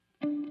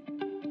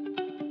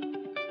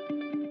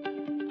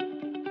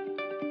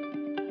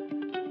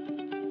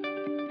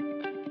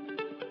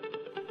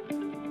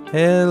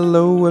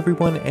Hello,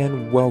 everyone,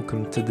 and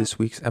welcome to this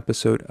week's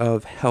episode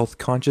of Health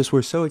Conscious.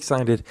 We're so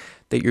excited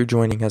that you're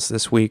joining us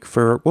this week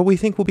for what we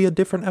think will be a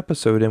different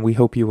episode, and we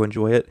hope you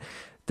enjoy it.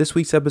 This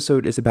week's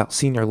episode is about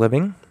senior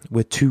living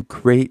with two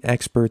great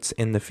experts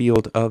in the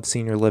field of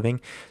senior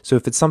living. So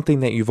if it's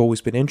something that you've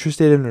always been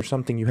interested in or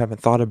something you haven't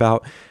thought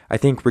about, I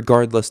think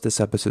regardless, this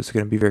episode is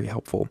going to be very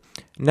helpful.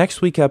 Next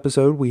week's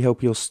episode, we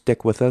hope you'll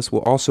stick with us,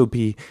 will also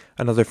be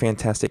another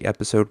fantastic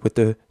episode with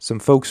some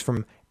folks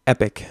from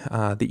Epic,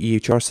 the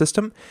EHR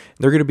system.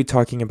 They're going to be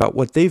talking about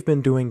what they've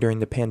been doing during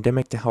the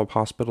pandemic to help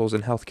hospitals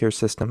and healthcare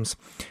systems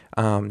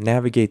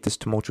navigate this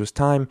tumultuous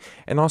time,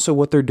 and also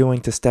what they're doing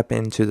to step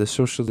into the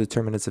social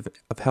determinants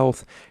of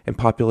health and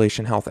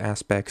population health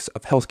aspects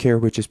of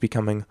healthcare, which is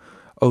becoming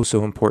oh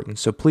so important.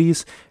 So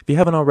please, if you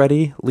haven't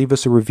already, leave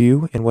us a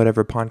review in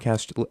whatever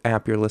podcast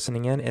app you're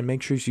listening in, and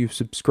make sure you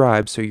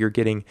subscribe so you're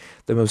getting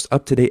the most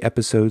up-to-date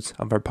episodes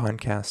of our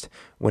podcast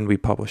when we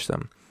publish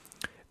them.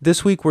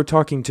 This week, we're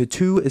talking to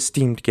two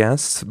esteemed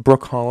guests,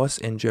 Brooke Hollis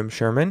and Jim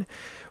Sherman.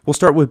 We'll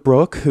start with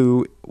Brooke,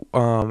 who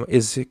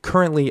is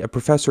currently a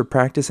professor of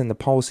practice in the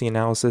policy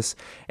analysis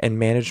and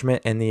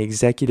management and the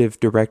executive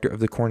director of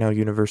the Cornell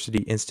University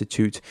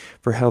Institute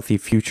for Healthy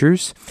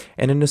Futures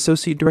and an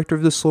associate director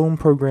of the Sloan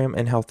Program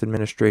in Health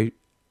Administration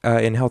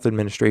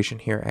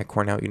here at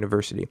Cornell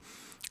University.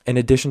 In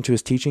addition to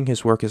his teaching,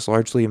 his work is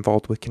largely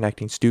involved with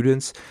connecting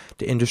students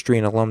to industry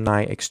and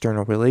alumni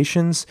external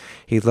relations.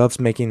 He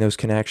loves making those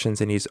connections,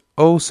 and he's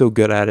oh so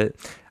good at it,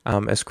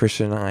 as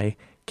Christian and I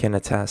can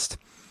attest.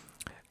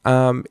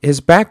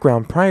 His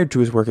background prior to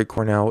his work at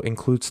Cornell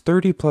includes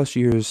 30 plus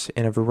years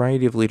in a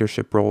variety of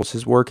leadership roles.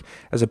 His work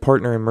as a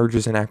partner in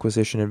mergers and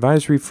acquisition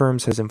advisory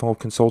firms has involved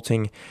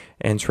consulting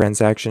and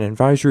transaction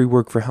advisory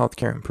work for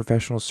healthcare and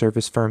professional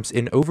service firms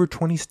in over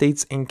 20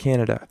 states and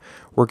Canada,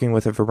 working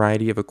with a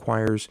variety of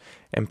acquirers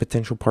and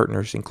potential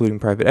partners, including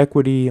private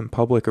equity and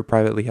public or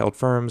privately held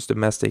firms,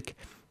 domestic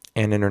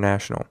and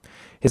international.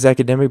 His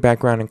academic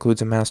background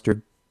includes a Master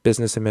of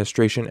Business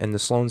Administration and the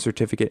Sloan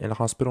Certificate in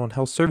Hospital and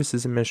Health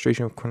Services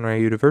Administration from Cornell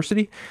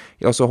University.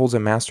 He also holds a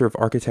Master of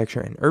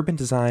Architecture and Urban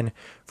Design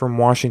from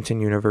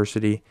Washington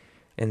University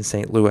in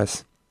St.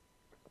 Louis.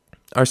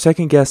 Our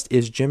second guest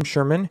is Jim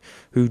Sherman,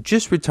 who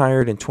just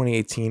retired in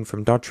 2018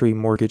 from Daughtry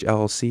Mortgage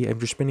LLC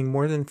after spending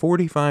more than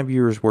 45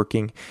 years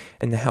working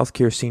in the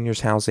healthcare, seniors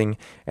housing,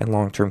 and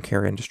long-term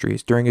care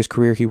industries. During his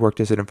career, he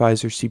worked as an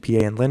advisor,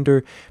 CPA, and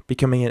lender,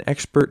 becoming an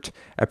expert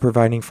at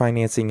providing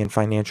financing and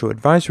financial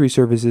advisory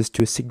services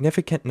to a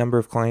significant number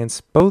of clients,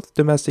 both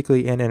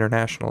domestically and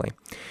internationally.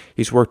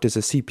 He's worked as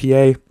a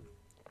CPA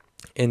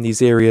in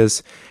these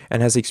areas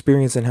and has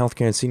experience in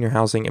healthcare and senior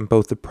housing in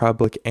both the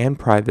public and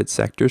private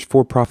sectors,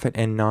 for-profit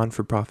and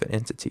non-for-profit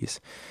entities.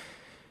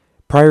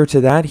 Prior to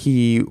that,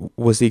 he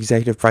was the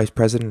executive vice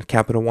president of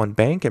Capital One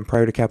Bank, and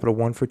prior to Capital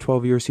One for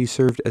 12 years, he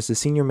served as the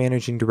senior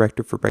managing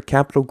director for Bread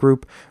Capital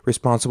Group,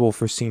 responsible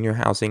for senior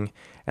housing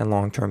and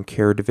long-term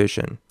care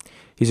division.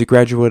 He's a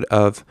graduate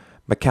of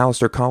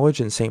Macalester College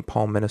in St.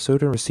 Paul,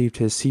 Minnesota, and received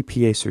his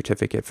CPA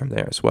certificate from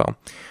there as well.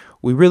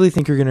 We really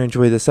think you're going to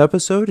enjoy this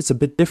episode. It's a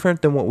bit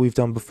different than what we've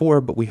done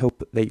before, but we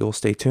hope that you'll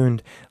stay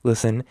tuned,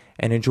 listen,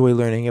 and enjoy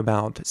learning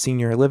about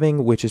senior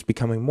living, which is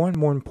becoming more and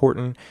more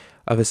important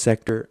of a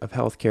sector of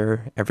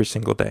healthcare every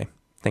single day.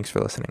 Thanks for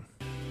listening.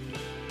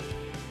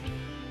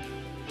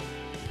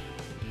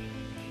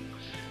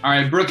 All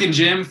right, Brooke and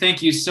Jim,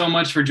 thank you so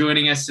much for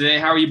joining us today.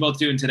 How are you both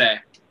doing today?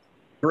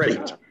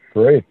 Great.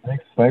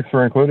 Thanks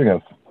for including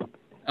us.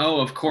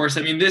 Oh, of course.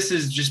 I mean, this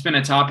has just been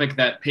a topic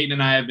that Peyton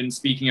and I have been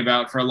speaking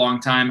about for a long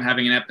time,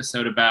 having an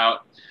episode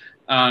about.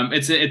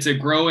 It's a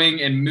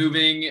growing and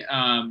moving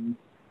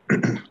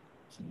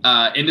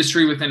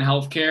industry within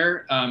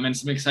healthcare, and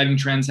some exciting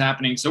trends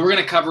happening. So we're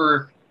going to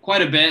cover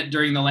quite a bit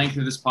during the length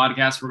of this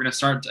podcast. We're going to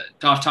start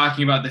off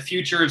talking about the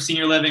future of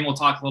senior living. We'll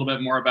talk a little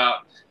bit more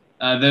about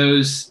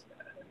those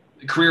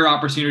career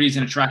opportunities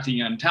and attracting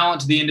young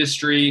talent to the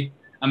industry.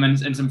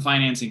 And some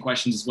financing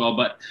questions as well.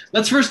 But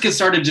let's first get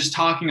started just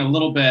talking a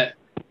little bit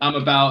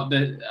about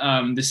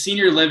the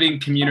senior living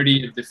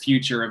community of the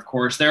future. Of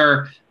course, there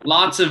are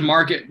lots of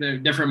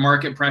different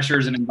market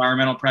pressures and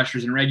environmental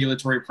pressures and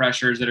regulatory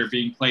pressures that are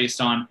being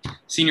placed on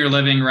senior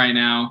living right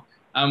now.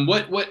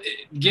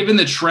 Given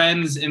the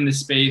trends in the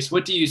space,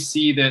 what do you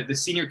see the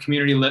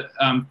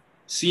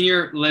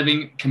senior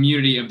living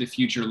community of the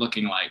future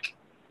looking like?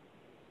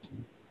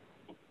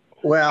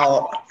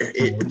 Well,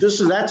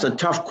 that's a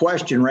tough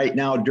question right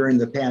now during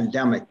the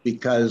pandemic,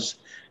 because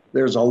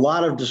there's a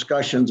lot of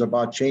discussions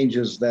about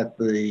changes that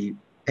the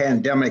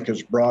pandemic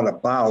has brought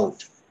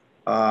about,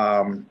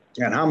 and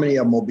how many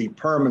of them will be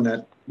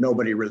permanent,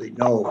 nobody really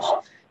knows.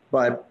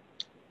 But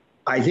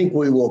I think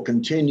we will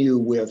continue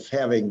with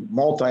having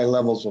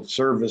multi-levels of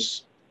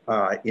service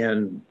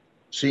in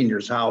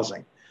seniors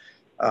housing.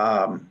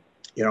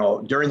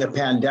 During the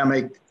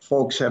pandemic,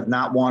 folks have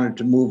not wanted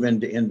to move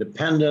into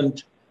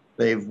independent.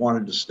 They've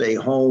wanted to stay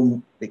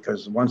home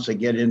because once they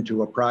get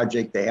into a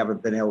project, they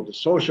haven't been able to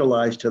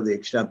socialize to the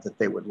extent that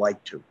they would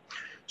like to.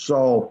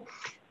 So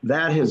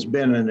that has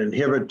been an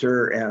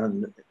inhibitor,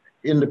 and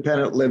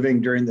independent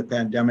living during the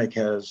pandemic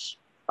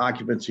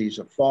occupancies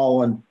have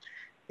fallen,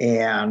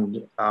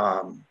 and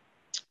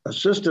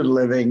assisted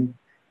living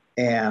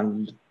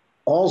and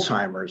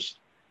Alzheimer's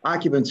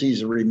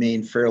occupancies have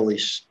remained fairly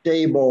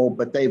stable,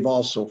 but they've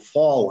also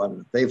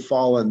fallen. They've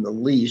fallen the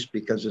least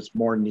because it's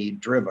more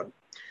need driven.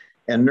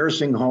 And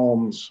nursing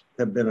homes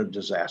have been a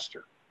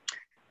disaster.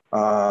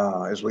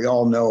 As we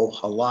all know,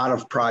 a lot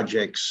of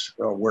projects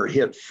were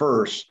hit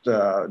first.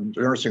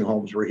 Nursing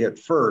homes were hit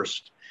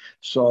first.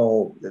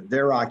 So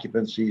their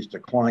occupancies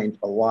declined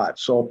a lot.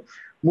 So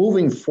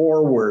moving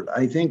forward,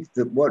 I think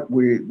that what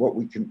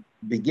we can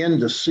begin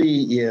to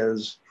see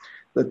is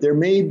that there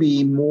may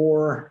be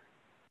more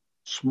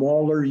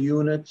smaller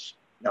units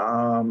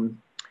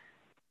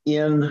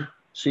in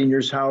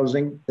seniors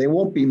housing. They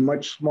won't be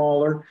much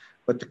smaller,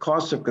 but the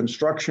cost of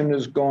construction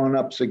has gone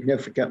up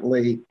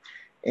significantly.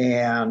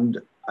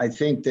 And I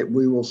think that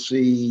we will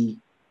see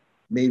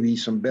maybe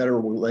some better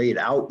laid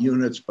out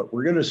units, but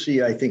we're going to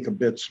see, I think, a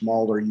bit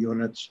smaller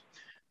units.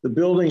 The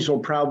buildings will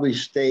probably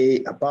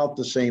stay about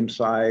the same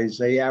size.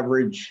 They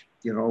average,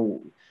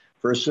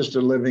 for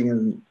assisted living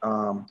and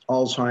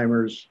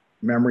Alzheimer's,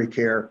 memory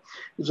care,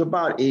 is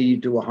about 80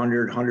 to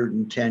 100,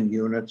 110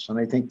 units. And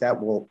I think that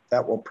will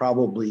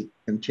probably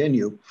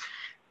continue.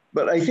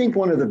 But I think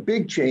one of the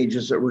big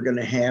changes that we're going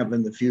to have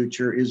in the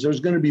future is there's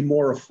going to be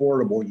more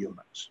affordable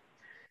units.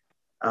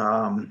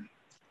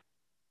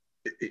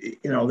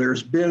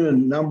 There's been a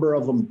number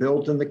of them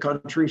built in the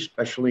country,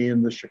 especially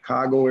in the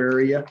Chicago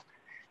area.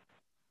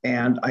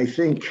 And I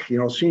think,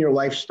 Senior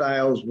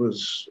Lifestyles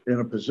was in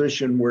a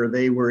position where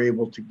they were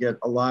able to get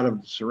a lot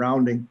of the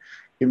surrounding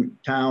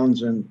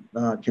towns and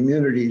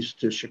communities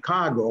to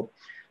Chicago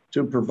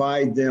to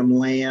provide them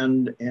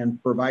land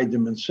and provide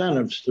them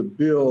incentives to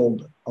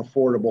build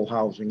affordable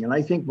housing. And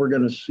I think we're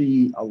going to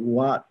see a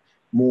lot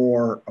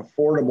more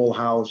affordable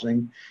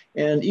housing,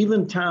 and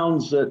even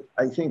towns that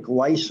I think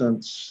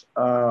license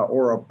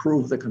or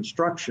approve the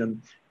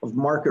construction of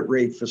market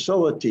rate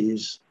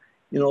facilities,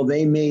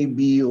 they may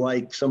be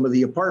like some of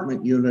the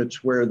apartment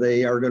units where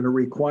they are going to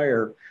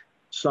require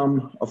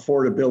some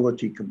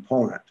affordability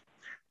component.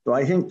 So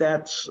I think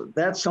that's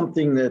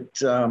something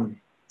that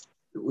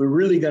we're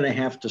really going to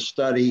have to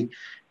study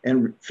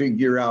and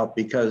figure out,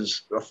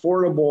 because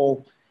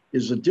affordable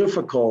is a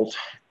difficult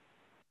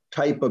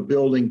type of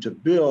building to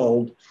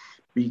build,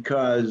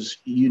 because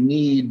you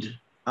need,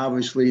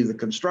 obviously the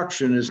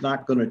construction is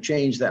not going to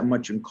change that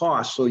much in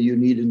cost. So you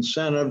need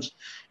incentives,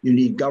 you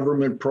need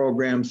government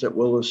programs that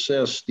will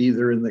assist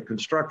either in the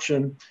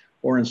construction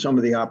or in some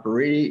of the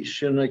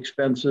operation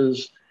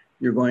expenses.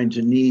 You're going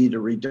to need a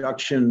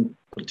reduction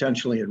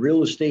potentially in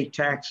real estate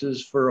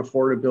taxes for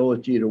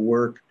affordability to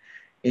work.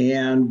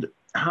 And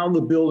how the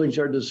buildings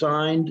are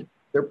designed,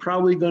 they're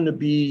probably going to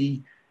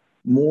be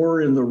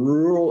more in the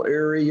rural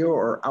area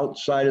or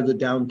outside of the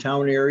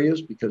downtown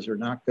areas, because they're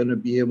not going to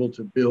be able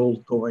to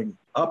build going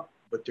up,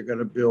 but they're going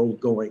to build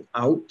going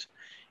out.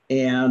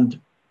 And,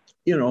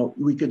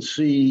 we could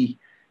see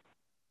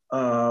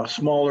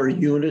smaller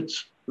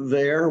units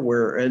there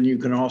and you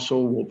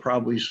will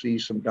probably see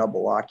some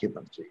double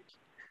occupancies.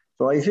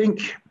 So I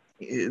think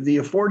the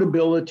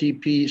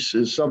affordability piece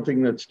is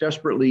something that's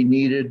desperately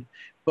needed,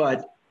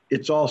 but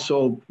it's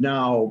also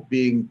now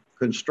being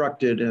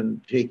constructed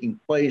and taking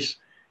place.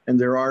 And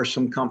there are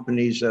some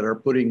companies that are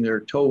putting their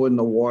toe in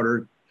the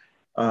water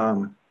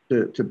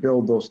to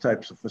build those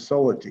types of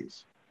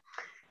facilities.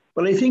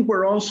 But I think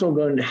we're also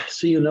going to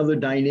see another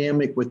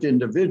dynamic with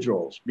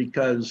individuals,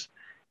 because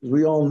as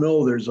we all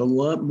know, there's a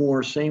lot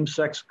more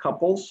same-sex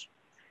couples,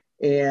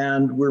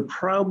 and we're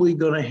probably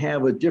going to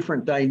have a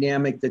different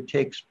dynamic that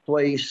takes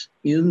place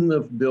in the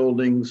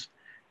buildings,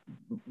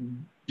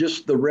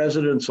 just the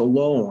residents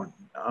alone.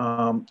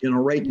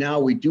 Right now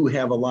we do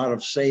have a lot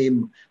of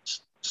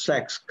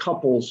same-sex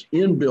couples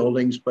in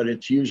buildings, but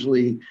it's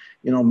usually,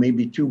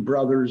 maybe two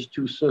brothers,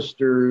 two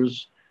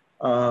sisters,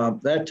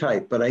 that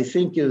type. But I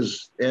think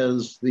as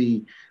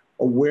the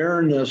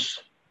awareness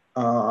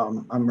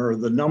or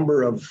the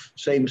number of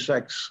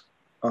same-sex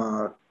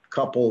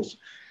couples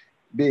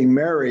being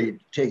married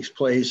takes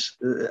place,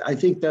 I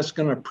think that's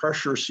going to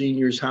pressure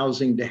seniors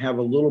housing to have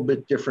a little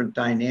bit different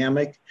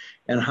dynamic,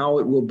 and how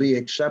it will be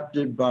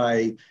accepted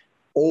by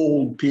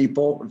old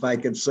people, if I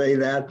could say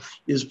that,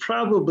 is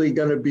probably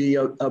going to be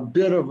a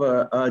bit of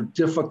a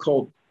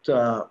difficult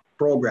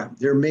program.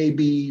 There may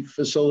be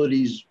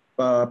facilities,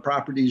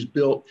 properties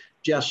built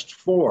just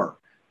for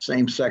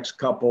same-sex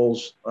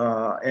couples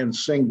and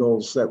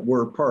singles that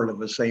were part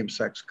of a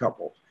same-sex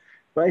couple.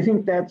 But I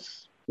think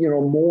that's,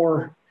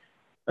 more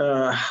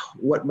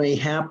what may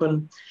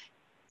happen.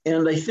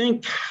 And I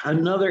think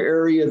another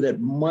area that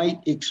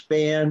might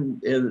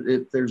expand,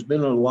 there's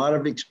been a lot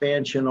of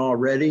expansion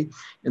already,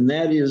 and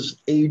that is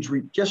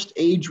just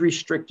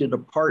age-restricted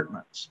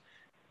apartments.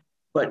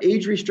 But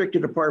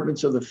age-restricted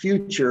apartments of the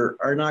future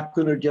are not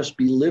going to just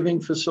be living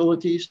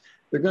facilities.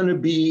 They're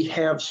going to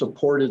have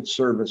supported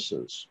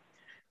services.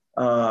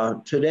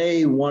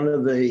 Today, one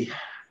of the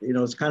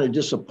it's kind of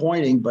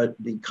disappointing,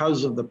 but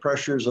because of the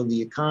pressures of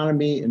the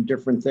economy and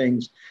different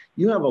things,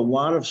 you have a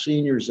lot of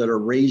seniors that are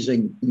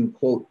raising, in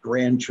quote,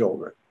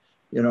 grandchildren.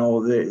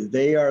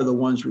 They are the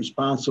ones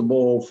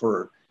responsible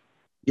for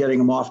getting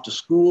them off to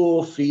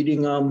school,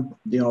 feeding them.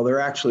 They're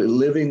actually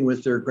living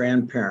with their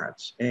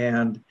grandparents.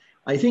 And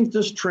I think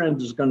this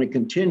trend is going to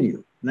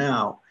continue.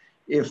 Now,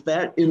 if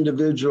that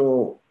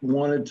individual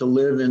wanted to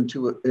live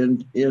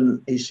in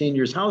a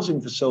seniors housing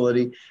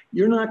facility,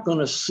 you're not going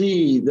to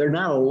see, they're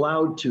not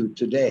allowed to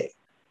today.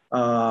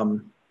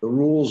 The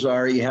rules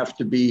are you have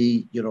to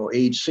be,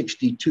 age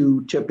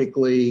 62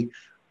 typically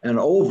and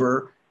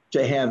over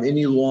to have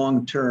any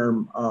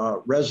long-term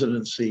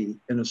residency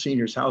in a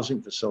seniors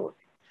housing facility.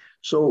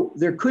 So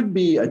there could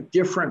be a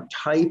different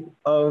type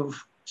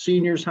of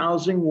seniors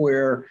housing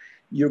where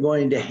you're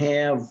going to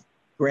have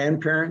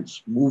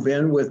grandparents move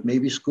in with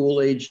maybe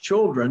school-age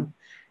children,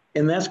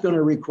 and that's going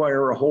to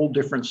require a whole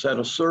different set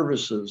of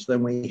services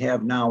than we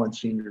have now in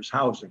seniors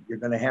housing. You're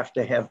going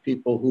to have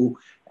people who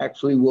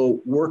actually will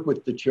work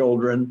with the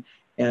children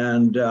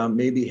and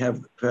maybe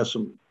have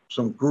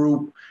some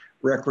group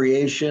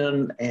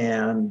recreation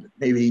and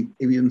maybe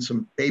even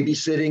some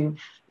babysitting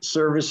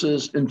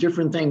services and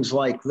different things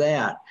like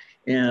that.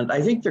 And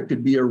I think there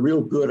could be a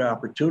real good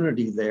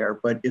opportunity there,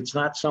 but it's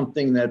not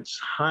something that's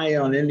high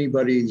on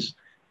anybody's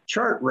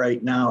chart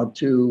right now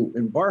to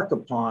embark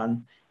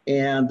upon.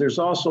 And there's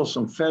also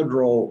some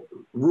federal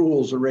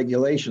rules or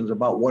regulations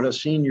about what a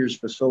seniors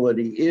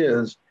facility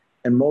is.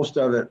 And most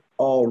of it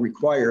all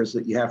requires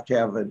that you have to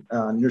have an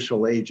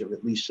initial age of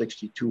at least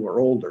 62 or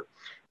older.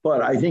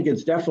 But I think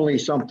it's definitely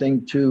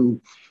something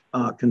to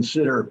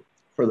consider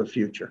for the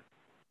future.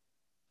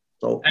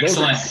 So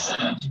excellent.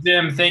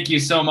 Jim, thank you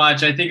so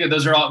much. I think that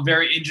those are all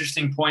very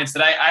interesting points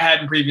that I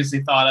hadn't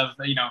previously thought of,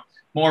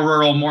 more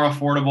rural, more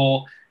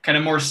affordable, kind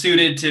of more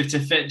suited to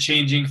fit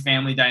changing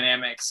family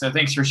dynamics. So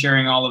thanks for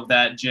sharing all of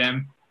that,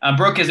 Jim.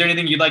 Brooke, is there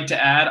anything you'd like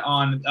to add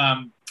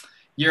on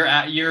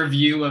your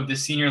view of the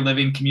senior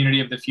living community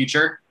of the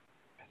future?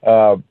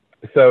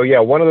 So yeah,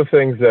 one of the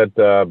things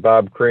that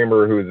Bob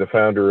Kramer, who is the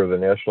founder of the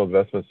National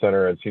Investment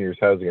Center on Seniors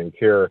Housing and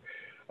Care,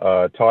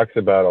 talks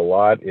about a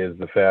lot is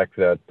the fact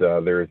that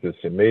there is this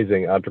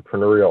amazing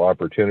entrepreneurial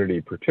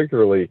opportunity,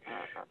 particularly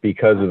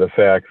because of the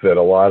fact that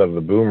a lot of the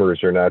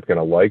boomers are not going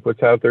to like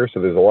what's out there. So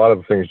there's a lot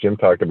of things Jim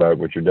talked about,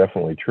 which are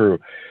definitely true.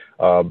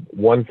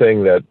 One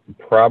thing that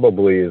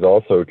probably is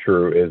also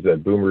true is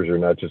that boomers are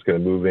not just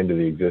going to move into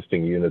the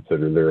existing units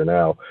that are there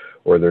now,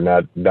 or they're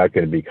not going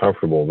to be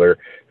comfortable.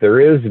 There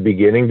is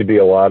beginning to be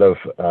a lot of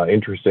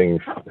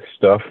interesting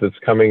stuff that's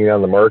coming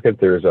on the market.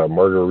 There's a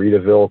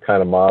Margaritaville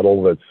kind of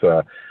model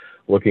that's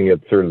looking at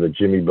sort of the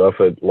Jimmy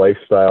Buffett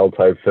lifestyle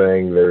type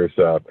thing. There's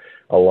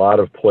a lot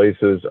of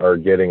places are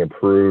getting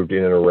approved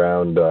in and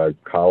around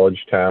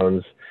college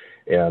towns.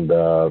 And,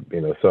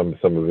 some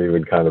have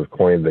even kind of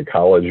coined the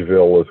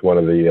Collegeville as one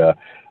of the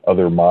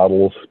other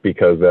models,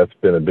 because that's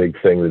been a big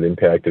thing that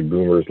impacted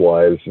boomers'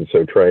 lives. And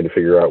so trying to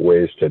figure out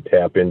ways to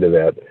tap into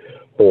that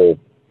whole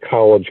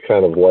college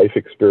kind of life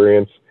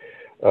experience.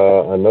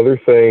 Another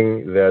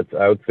thing that's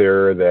out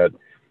there that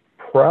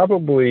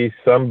probably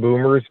some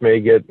boomers may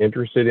get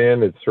interested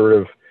in, it sort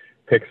of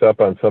picks up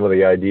on some of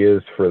the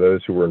ideas for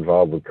those who were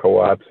involved with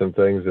co-ops and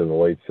things in the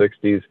late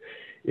 60s,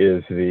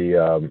 is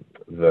the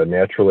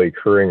naturally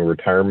occurring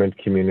retirement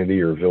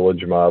community or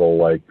village model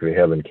like they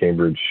have in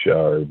Cambridge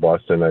or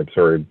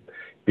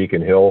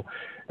Beacon Hill.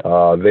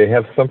 They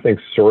have something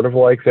sort of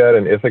like that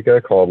in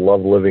Ithaca called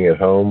Love Living at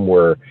Home,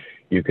 where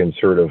you can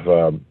sort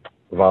of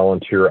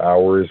volunteer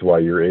hours while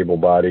you're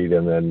able-bodied,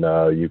 and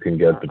then you can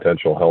get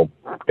potential help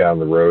down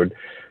the road.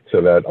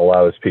 So that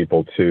allows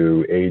people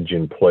to age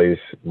in place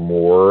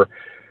more.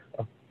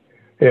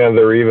 And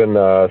there are even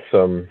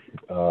some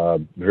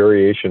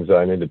variations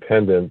on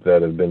independent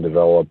that have been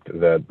developed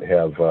that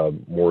have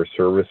more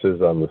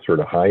services on the sort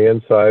of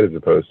high-end side as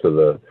opposed to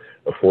the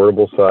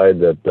affordable side.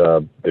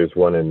 That there's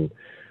one in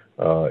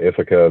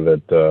Ithaca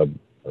that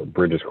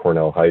Bridges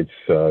Cornell Heights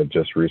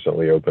just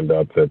recently opened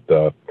up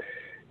that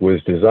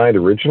was designed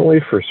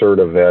originally for sort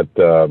of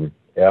that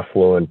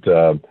affluent,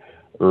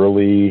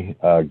 early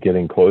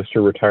getting close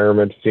to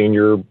retirement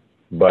senior.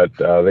 But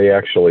they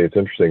actually, it's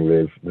interesting,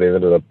 they've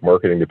ended up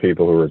marketing to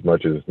people who are as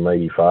much as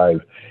 95,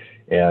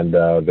 and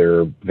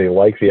they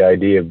like the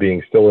idea of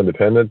being still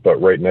independent,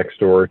 but right next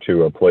door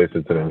to a place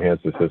that's an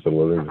enhanced assisted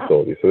living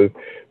facility. So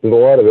there's a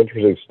lot of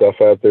interesting stuff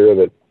out there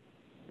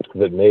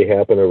that may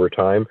happen over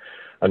time.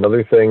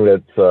 Another thing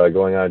that's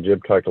going on, Jim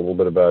talked a little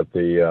bit about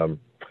the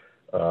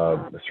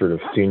sort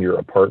of senior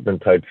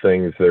apartment type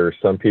things. There are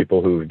some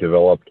people who've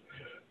developed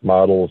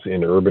models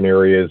in urban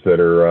areas that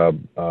are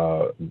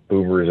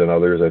boomers and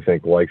others, I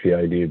think, like the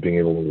idea of being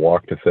able to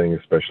walk to things,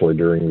 especially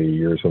during the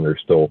years when they're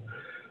still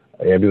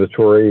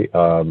ambulatory.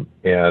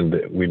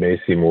 And we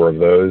may see more of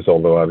those,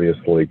 although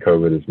obviously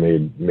COVID has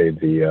made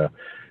the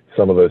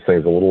some of those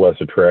things a little less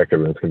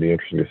attractive, and it's going to be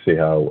interesting to see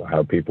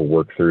how people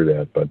work through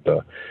that.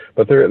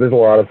 But there's a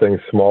lot of things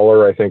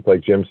smaller, I think,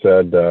 like Jim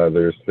said.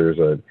 There's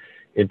an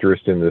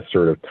interest in this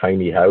sort of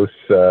tiny house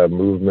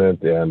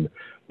movement, and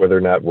whether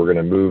or not we're going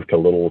to move to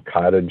little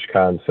cottage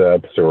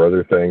concepts or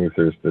other things.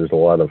 There's a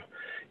lot of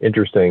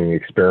interesting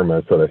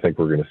experiments that I think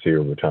we're going to see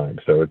over time.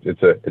 So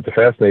it's a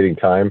fascinating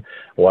time.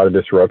 A lot of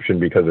disruption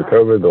because of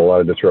COVID, but a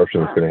lot of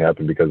disruption that's going to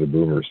happen because of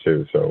boomers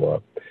too.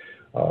 So,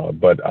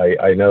 but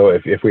I know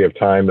if we have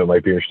time, it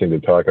might be interesting to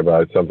talk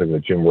about something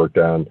that Jim worked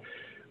on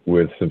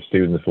with some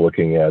students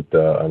looking at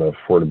an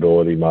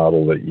affordability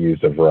model that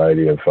used a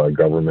variety of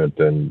government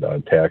and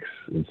tax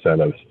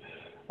incentives,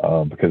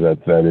 because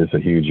that is a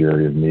huge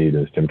area of need,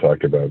 as Tim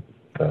talked about.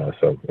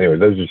 So anyway,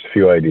 those are just a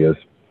few ideas.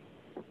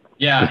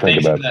 Yeah,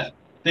 thanks for that.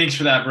 Thanks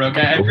for that, Brooke.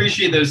 I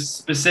appreciate those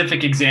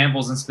specific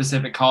examples and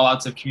specific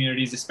call-outs of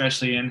communities,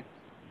 especially in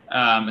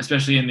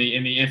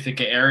the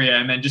Ithaca area.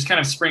 And then just kind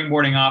of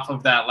springboarding off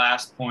of that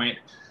last point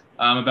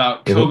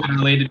about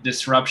COVID-related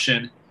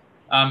disruption.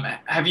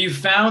 Have you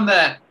found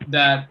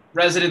that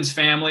residents'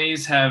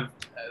 families have,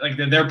 like,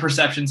 their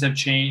perceptions have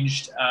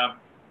changed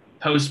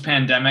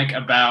post-pandemic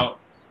about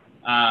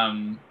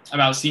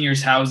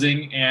seniors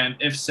housing? And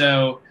if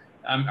so,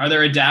 are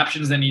there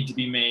adaptations that need to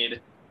be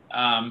made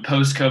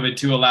post-COVID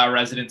to allow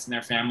residents and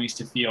their families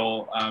to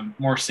feel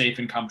more safe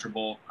and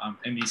comfortable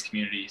in these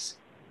communities?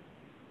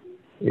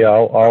 Yeah,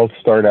 I'll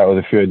start out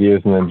with a few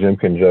ideas, and then Jim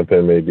can jump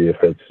in maybe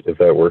if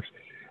that works.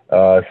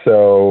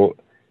 So,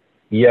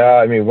 yeah,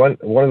 I mean, one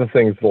of the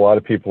things that a lot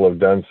of people have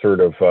done sort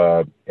of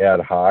ad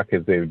hoc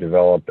is they've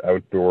developed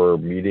outdoor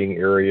meeting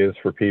areas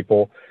for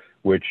people,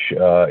 which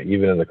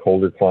even in the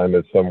colder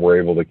climates, some were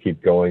able to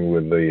keep going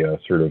with the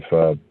sort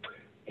of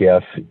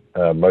gas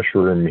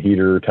mushroom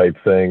heater type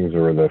things,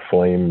 or the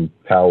flame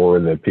tower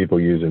that people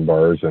use in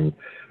bars and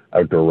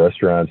outdoor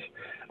restaurants.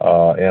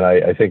 And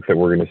I think that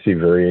we're going to see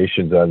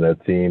variations on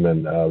that theme.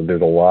 And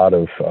there's a lot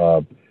of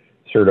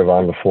sort of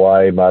on the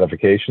fly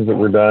modifications that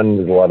were done.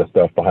 There's a lot of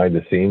stuff behind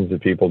the scenes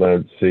that people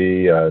don't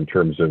see in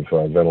terms of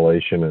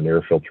ventilation and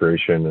air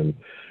filtration and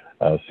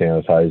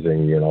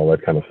sanitizing and all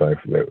that kind of stuff.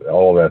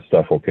 All of that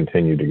stuff will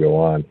continue to go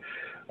on.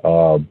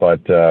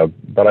 But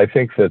I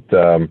think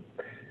that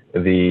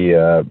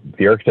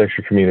the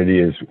architecture community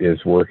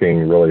is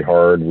working really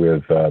hard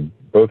with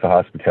both the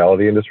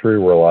hospitality industry,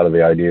 where a lot of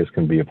the ideas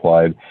can be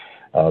applied,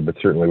 but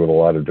certainly with a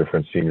lot of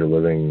different senior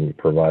living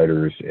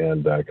providers,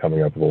 and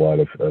coming up with a lot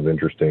of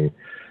interesting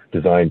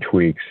design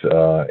tweaks.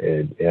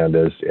 And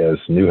as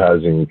new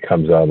housing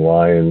comes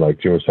online, like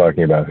Jim was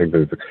talking about, I think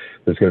there's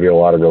going to be a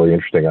lot of really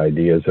interesting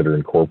ideas that are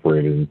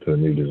incorporated into the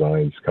new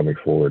designs coming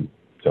forward.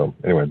 So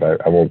anyway,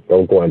 but I won't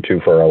go on too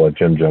far. I'll let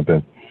Jim jump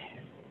in.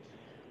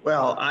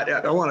 Well,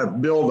 I want to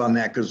build on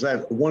that, because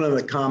that one of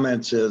the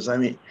comments is, I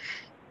mean,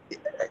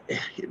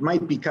 it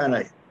might be kind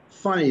of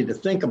funny to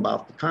think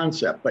about the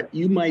concept, but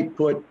you might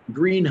put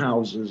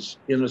greenhouses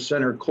in a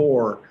center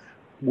core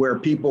where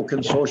people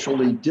can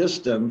socially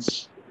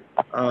distance,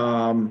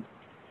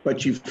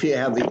 but you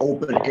have the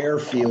open air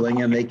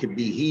feeling and they could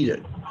be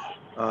heated.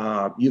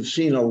 You've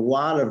seen a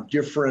lot of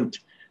different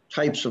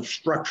types of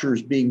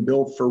structures being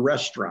built for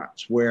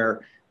restaurants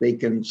where they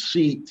can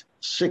seat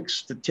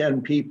 6 to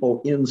 10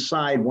 people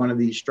inside one of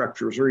these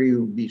structures, or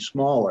even be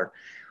smaller.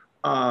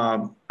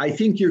 I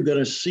think you're going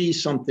to see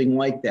something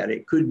like that.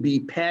 It could be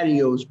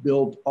patios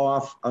built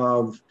off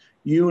of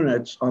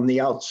units on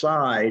the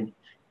outside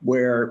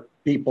where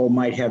people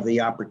might have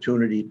the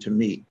opportunity to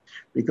meet.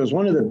 Because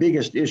one of the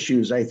biggest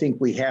issues I think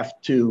we have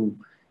to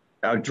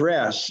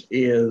address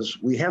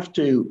is we have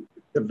to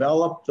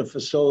develop the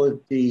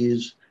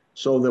facilities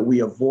so that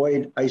we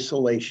avoid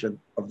isolation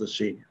of the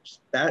seniors.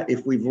 That,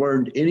 if we've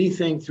learned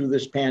anything through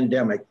this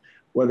pandemic,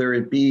 whether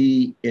it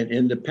be in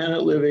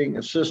independent living,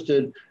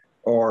 assisted,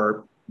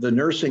 or the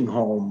nursing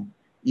home,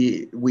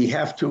 we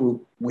have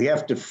to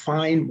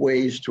find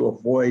ways to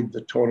avoid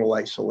the total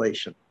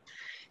isolation.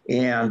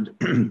 And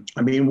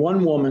I mean,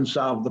 one woman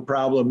solved the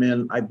problem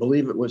in, I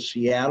believe it was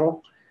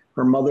Seattle.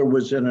 Her mother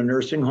was in a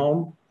nursing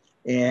home,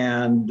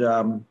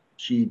 and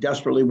she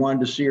desperately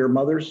wanted to see her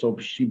mother, so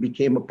she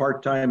became a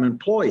part-time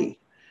employee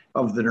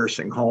of the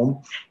nursing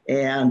home.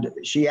 And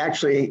she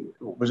actually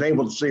was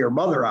able to see her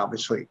mother,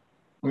 obviously,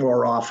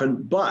 more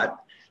often, but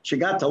she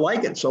got to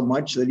like it so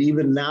much that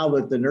even now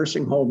that the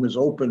nursing home is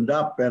opened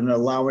up and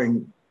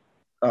allowing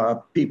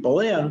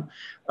people in,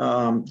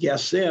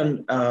 guests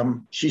in,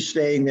 she's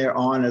staying there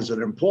on as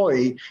an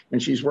employee,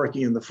 and she's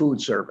working in the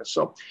food service.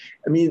 So,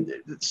 I mean,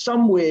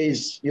 some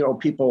ways, you know,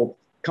 people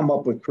come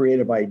up with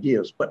creative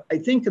ideas. But I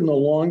think in the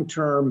long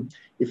term,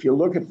 if you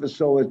look at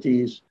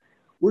facilities,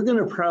 we're going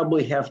to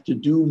probably have to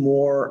do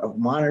more of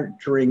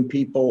monitoring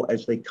people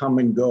as they come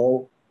and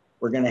go.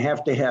 We're going to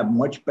have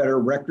much better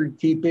record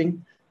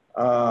keeping.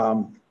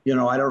 You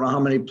know, I don't know how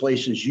many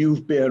places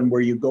you've been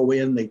where you go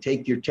in, they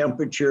take your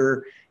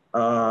temperature.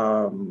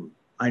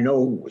 I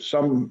know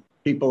some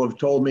people have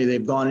told me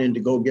they've gone in to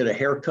go get a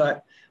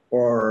haircut,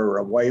 or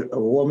a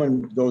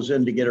woman goes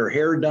in to get her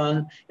hair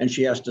done, and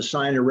she has to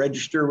sign a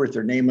register with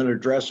her name and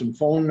address and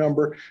phone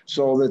number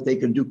so that they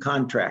can do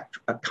contact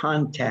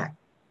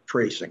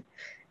tracing.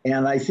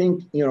 And I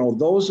think, you know,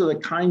 those are the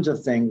kinds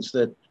of things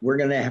that we're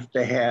going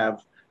to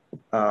have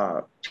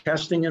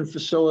testing in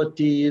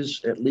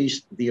facilities, at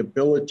least the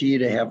ability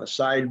to have a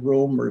side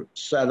room or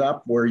set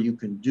up where you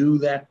can do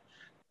that,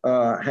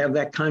 have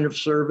that kind of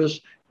service.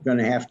 You're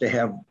going to have,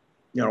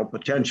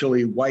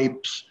 potentially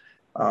wipes.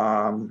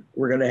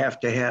 We're going to have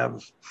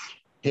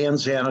hand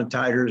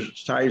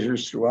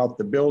sanitizers throughout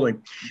the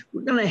building.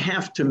 We're going to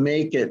have to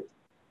make it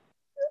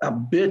a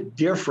bit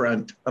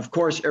different. Of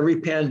course, every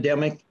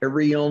pandemic,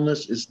 every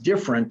illness is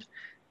different,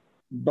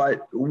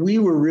 but we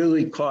were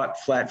really caught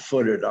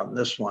flat-footed on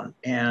this one.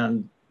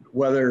 And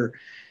whether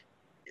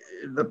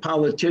the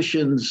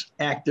politicians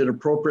acted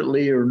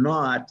appropriately or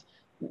not,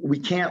 we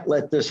can't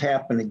let this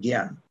happen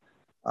again.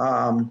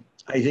 I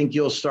think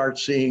you'll start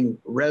seeing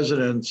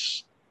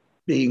residents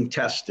being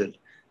tested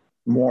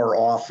more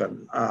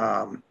often.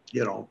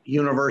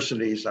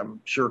 Universities, I'm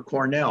sure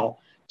Cornell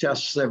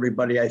tests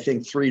everybody, I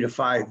think 3 to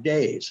 5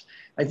 days.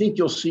 I think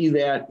you'll see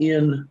that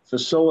in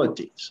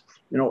facilities.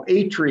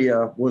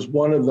 Atria was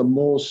one of the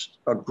most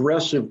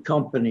aggressive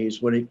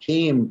companies when it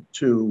came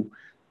to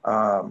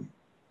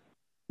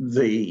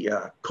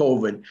the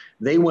COVID.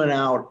 They went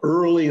out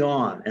early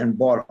on and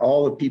bought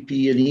all the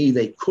PPE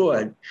they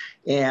could,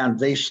 and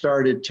they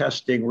started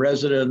testing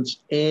residents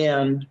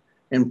and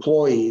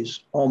employees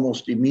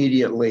almost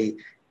immediately,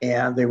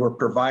 and they were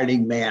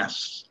providing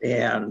masks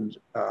and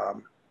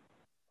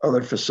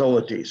other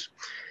facilities.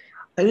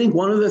 I think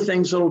one of the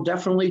things that will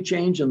definitely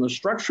change in the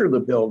structure of the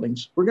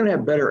buildings, we're going to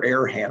have better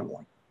air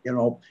handling,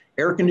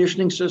 air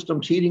conditioning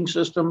systems, heating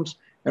systems,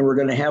 and we're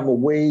going to have a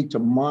way to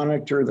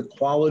monitor the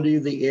quality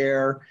of the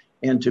air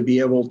and to be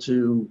able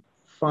to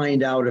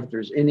find out if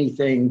there's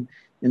anything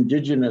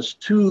indigenous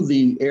to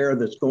the air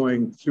that's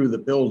going through the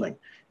building.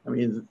 I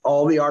mean,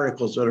 all the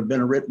articles that have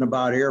been written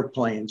about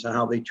airplanes and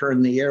how they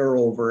turn the air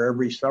over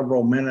every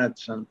several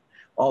minutes and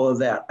all of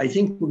that. I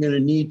think we're going to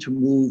need to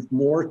move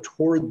more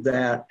toward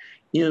that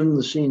in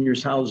the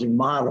seniors housing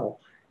model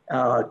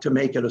to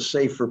make it a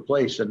safer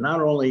place. And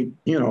not only,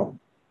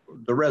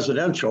 the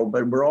residential,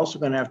 but we're also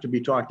going to have to be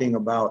talking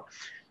about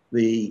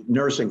the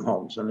nursing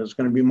homes. And it's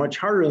going to be much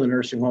harder in the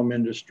nursing home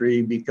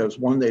industry because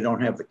one, they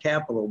don't have the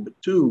capital, but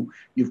two,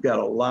 you've got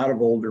a lot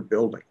of older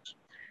buildings.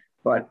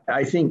 But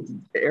I think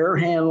air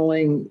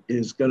handling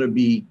is going to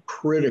be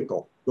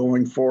critical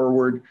going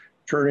forward,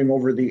 turning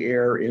over the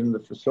air in the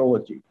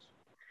facilities.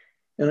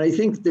 And I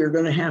think they're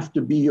going to have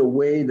to be a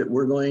way that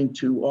we're going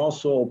to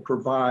also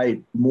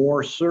provide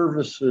more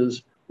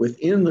services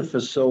within the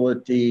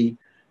facility.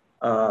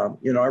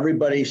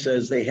 Everybody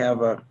says they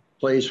have a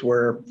place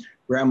where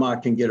grandma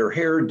can get her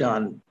hair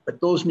done,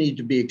 but those need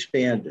to be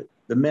expanded.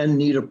 The men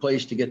need a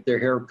place to get their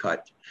hair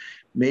cut.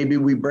 Maybe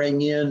we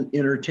bring in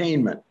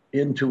entertainment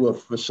into a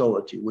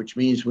facility, which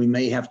means we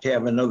may have to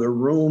have another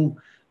room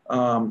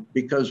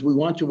because we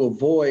want to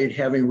avoid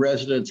having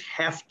residents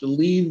have to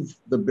leave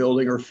the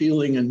building or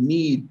feeling a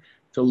need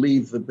to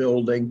leave the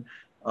building,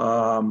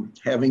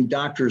 having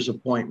doctor's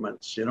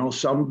appointments.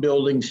 Some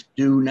buildings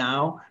do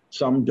now,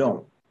 some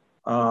don't.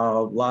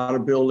 A lot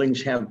of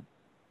buildings have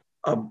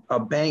a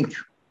bank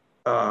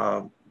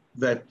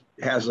that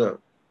has a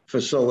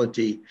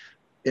facility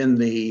in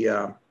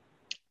the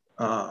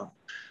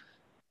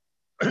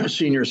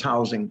seniors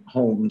housing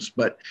homes,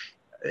 but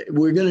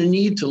we're going to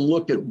need to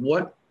look at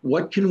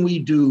what can we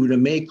do to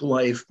make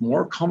life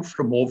more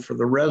comfortable for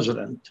the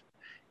resident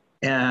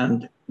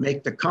and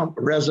make the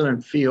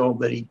resident feel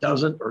that he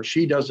doesn't or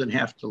she doesn't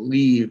have to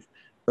leave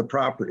the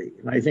property.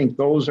 And I think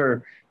those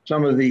are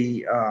some of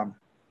the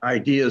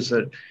ideas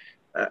that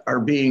are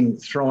being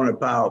thrown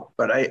about.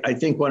 But I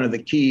think one of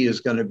the key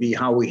is going to be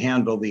how we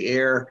handle the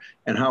air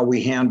and how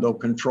we handle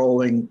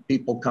controlling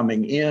people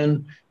coming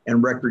in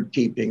and record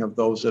keeping of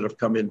those that have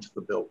come into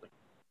the building.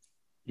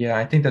 Yeah,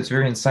 I think that's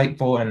very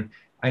insightful. And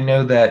I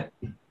know that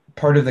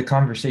part of the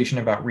conversation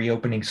about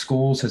reopening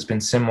schools has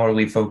been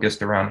similarly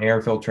focused around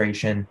air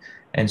filtration.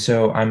 And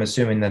so I'm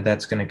assuming that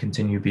that's going to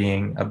continue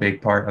being a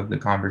big part of the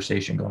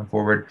conversation going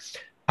forward.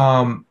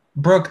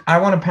 Brooke, I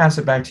want to pass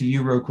it back to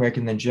you real quick,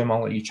 and then Jim,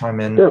 I'll let you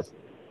chime in. Sure.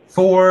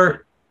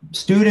 For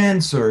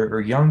students or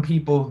young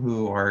people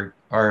who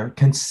are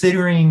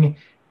considering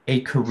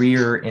a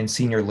career in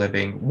senior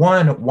living,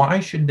 one, why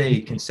should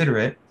they consider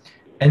it?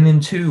 And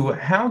then two,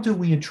 how do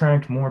we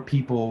attract more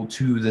people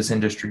to this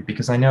industry?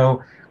 Because I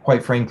know,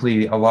 quite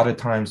frankly, a lot of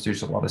times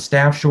there's a lot of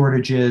staff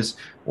shortages,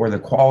 or the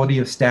quality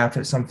of staff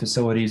at some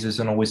facilities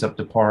isn't always up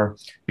to par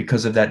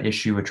because of that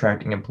issue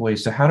attracting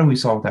employees. So how do we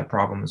solve that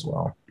problem as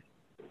well?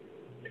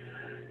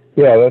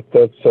 Yeah,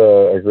 that's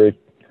a great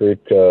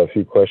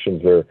few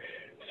questions there.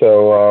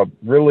 So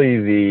really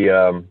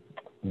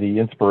the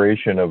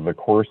inspiration of the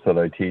course that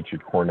I teach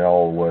at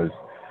Cornell was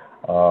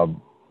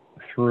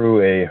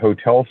through a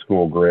hotel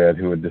school grad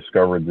who had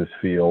discovered this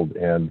field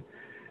and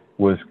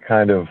was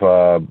kind of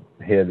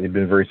had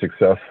been very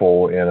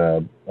successful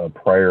in a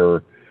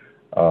prior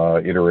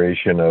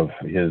iteration of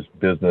his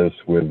business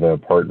with a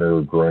partner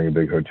growing a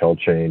big hotel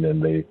chain,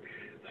 and they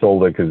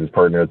sold it because his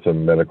partner had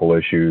some medical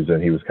issues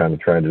and he was kind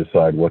of trying to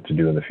decide what to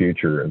do in the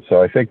future. And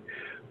so I think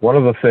one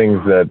of the things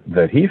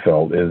that he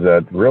felt is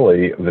that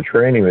really the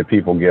training that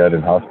people get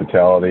in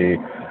hospitality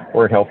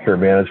or in healthcare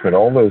management,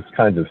 all those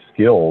kinds of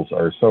skills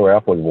are so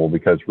applicable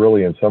because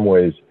really in some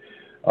ways,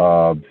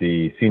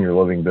 the senior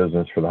living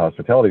business for the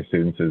hospitality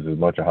students is as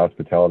much a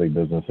hospitality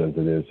business as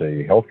it is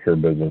a healthcare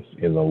business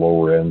in the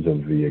lower ends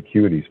of the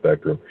acuity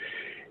spectrum.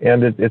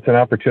 And it's an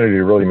opportunity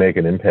to really make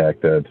an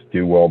impact, to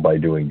do well by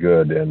doing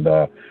good. And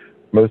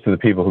most of the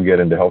people who get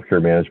into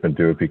healthcare management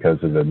do it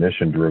because of the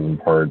mission-driven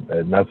part,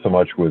 and not so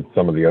much with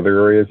some of the other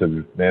areas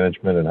of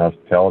management and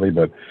hospitality,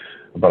 but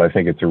I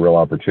think it's a real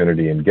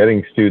opportunity. And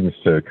getting students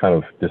to kind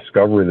of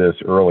discover this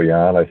early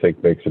on, I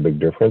think, makes a big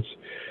difference.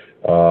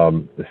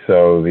 So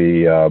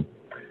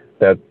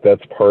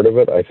that's part of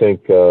it. I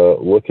think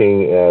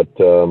looking at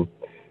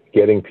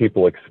getting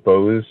people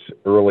exposed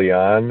early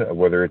on,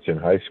 whether it's in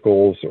high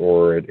schools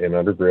or in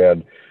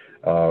undergrad,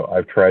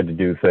 I've tried to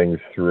do things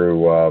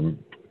through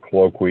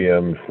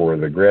colloquium for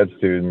the grad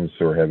students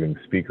or having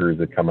speakers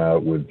that come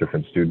out with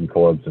different student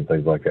clubs and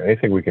things like that.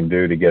 Anything we can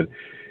do to get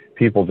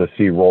people to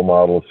see role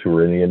models who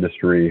are in the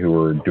industry,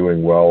 who are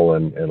doing well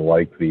and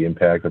like the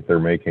impact that they're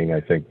making,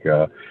 I think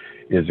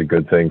is a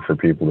good thing for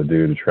people to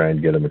do to try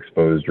and get them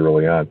exposed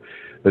early on.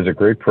 There's a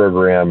great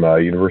program,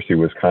 University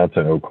of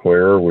Wisconsin Eau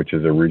Claire, which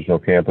is a regional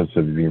campus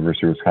of the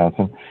University of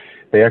Wisconsin.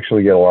 They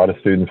actually get a lot of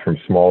students from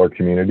smaller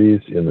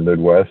communities in the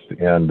Midwest,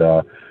 and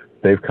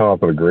they've come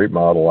up with a great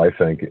model, I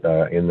think,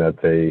 in that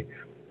they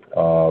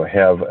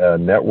have a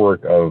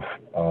network of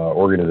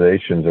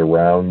organizations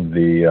around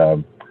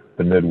the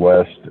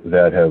Midwest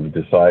that have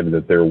decided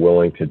that they're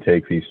willing to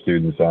take these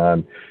students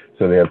on.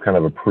 So they have kind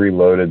of a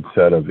preloaded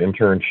set of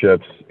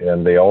internships,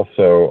 and they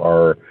also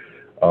are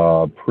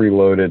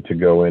preloaded to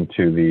go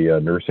into the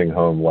nursing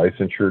home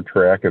licensure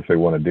track if they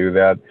want to do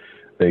that.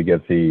 They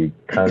get the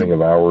counting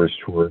of hours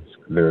towards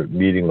their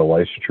meeting the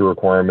licensure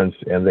requirements,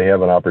 and they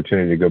have an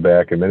opportunity to go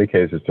back, in many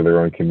cases, to their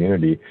own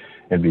community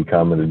and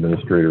become an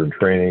administrator in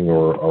training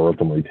or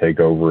ultimately take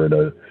over at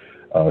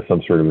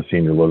some sort of a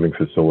senior living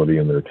facility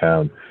in their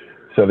town.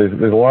 So there's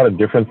a lot of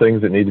different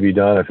things that need to be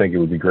done. I think it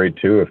would be great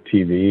too if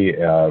TV,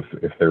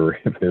 if they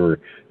were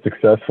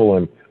successful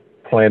in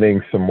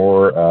planning some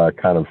more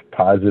kind of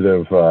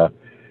positive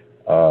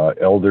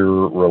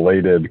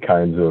elder-related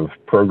kinds of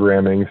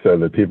programming, so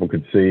that people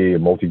could see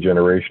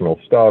multi-generational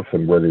stuff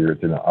and whether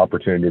it's an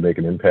opportunity to make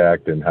an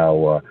impact and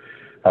how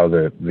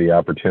the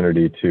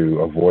opportunity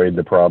to avoid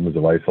the problems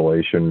of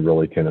isolation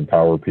really can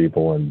empower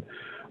people and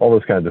all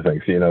those kinds of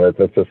things. You know,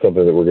 that's just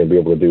something that we're going to be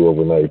able to do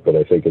overnight, but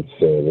I think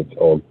it's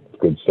all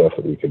good stuff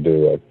that we could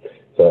do.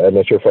 So I'm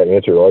not sure if I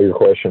answered all your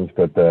questions,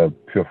 but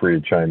feel free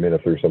to chime in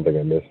if there's something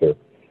I missed there.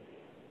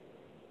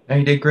 No,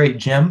 you did great,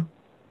 Jim.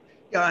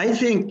 Yeah, I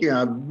think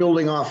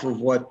building off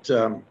of what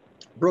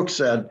Brooks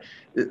said,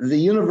 the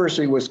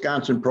University of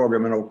Wisconsin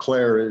program in Eau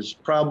Claire is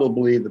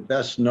probably the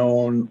best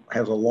known,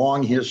 has a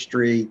long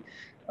history.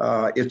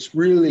 It's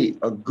really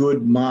a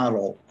good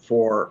model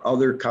for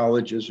other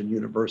colleges and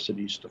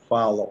universities to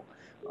follow.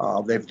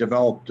 They've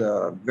developed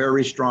a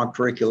very strong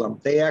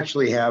curriculum. They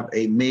actually have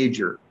a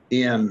major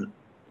in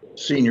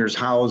seniors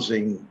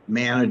housing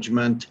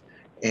management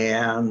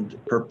and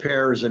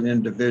prepares an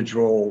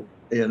individual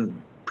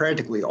in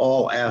practically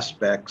all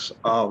aspects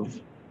of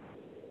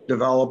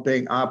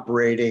developing,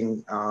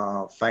 operating,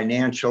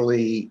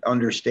 financially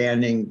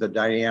understanding the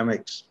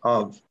dynamics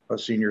of a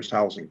seniors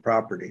housing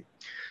property.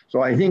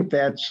 So I think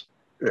that's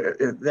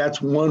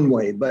one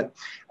way, but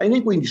I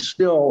think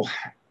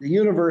the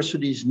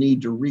universities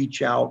need to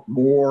reach out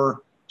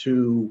more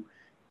to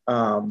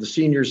the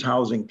seniors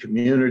housing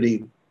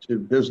community, to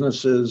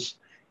businesses,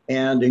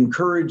 and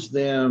encourage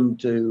them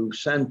to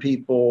send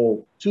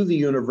people to the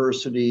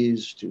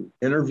universities to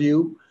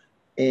interview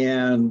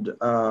and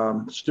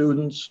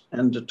students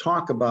and to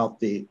talk about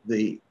the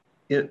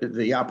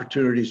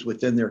opportunities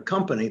within their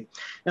company,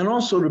 and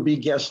also to be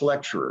guest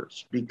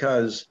lecturers,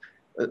 because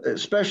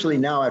especially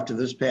now after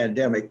this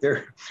pandemic,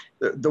 the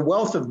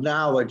wealth of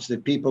knowledge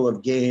that people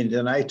have gained,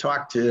 and I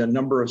talked to a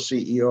number of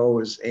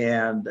CEOs,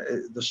 and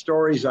the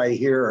stories I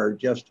hear are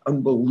just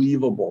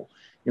unbelievable,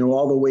 you know,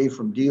 all the way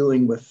from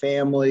dealing with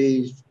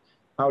families,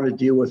 how to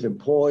deal with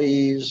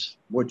employees,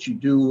 what you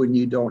do when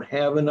you don't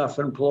have enough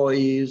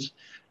employees,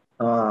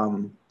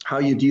 how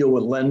you deal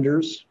with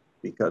lenders,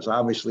 because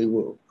obviously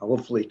we'll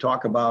hopefully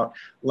talk about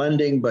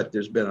lending, but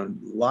there's been a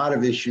lot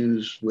of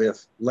issues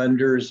with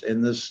lenders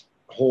in this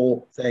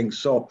whole thing.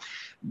 So,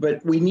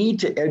 but we need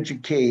to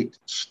educate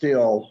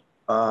still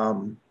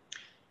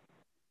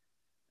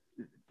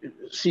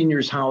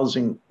seniors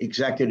housing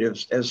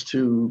executives as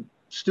to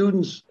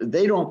students.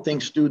 They don't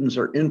think students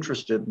are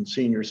interested in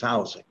seniors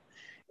housing.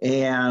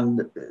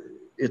 And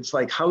it's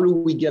like, how do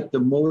we get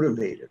them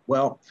motivated?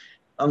 Well,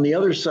 on the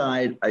other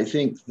side, I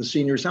think the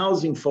seniors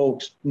housing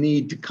folks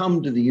need to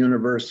come to the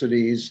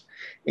universities,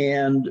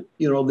 and,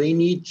 you know, they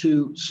need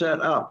to set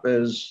up,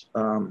 as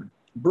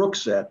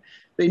Brooks said,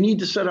 they need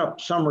to set up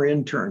summer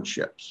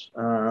internships.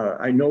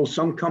 I know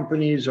some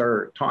companies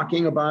are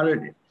talking about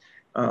it.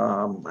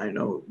 I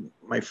know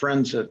my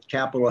friends at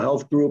Capital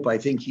Health Group, I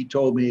think he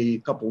told me a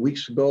couple of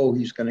weeks ago,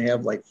 he's going to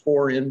have like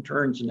 4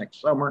 interns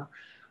next summer.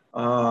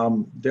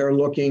 They're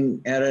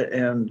looking at it,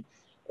 and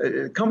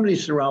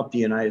companies throughout the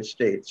United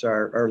States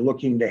are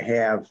looking to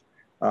have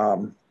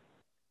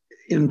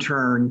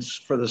interns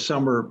for the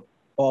summer,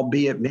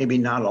 albeit maybe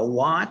not a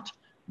lot,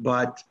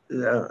 but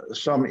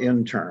some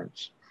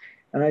interns.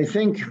 And I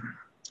think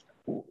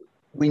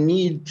we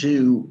need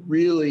to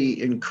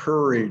really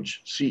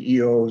encourage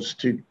CEOs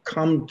to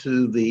come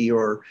to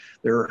or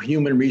their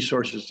human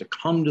resources to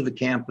come to the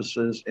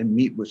campuses and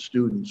meet with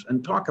students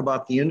and talk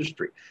about the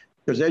industry,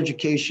 because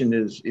education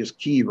is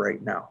key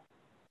right now.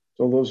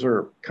 So those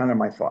are kind of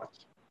my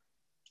thoughts.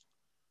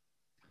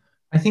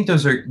 I think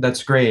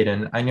that's great.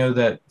 And I know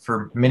that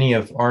for many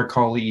of our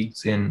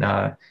colleagues in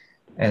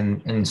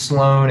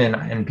Sloan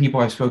and people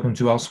I've spoken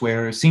to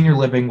elsewhere, senior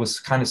living was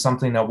kind of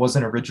something that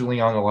wasn't originally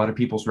on a lot of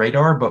people's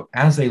radar, but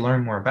as they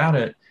learn more about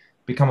it,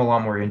 become a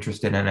lot more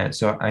interested in it.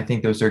 So I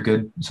think those are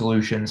good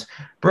solutions.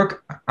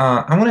 Brooke,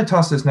 I want to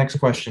toss this next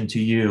question to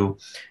you.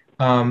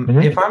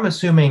 If I'm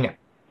assuming,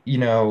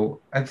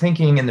 I'm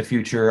thinking in the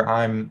future,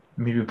 I'm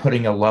maybe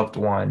putting a loved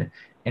one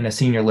in a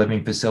senior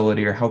living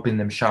facility or helping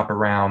them shop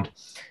around.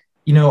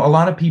 A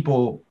lot of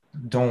people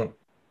don't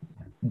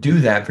do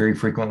that very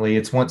frequently.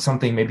 It's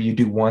something maybe you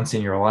do once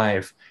in your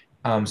life.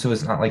 So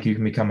it's not like you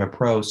can become a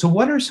pro. So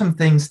what are some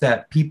things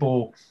that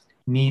people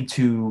need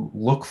to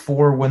look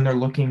for when they're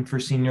looking for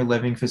senior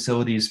living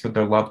facilities for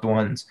their loved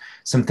ones?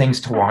 Some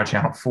things to watch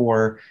out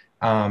for,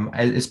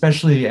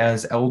 especially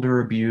as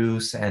elder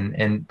abuse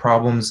and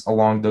problems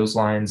along those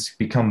lines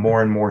become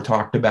more and more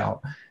talked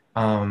about.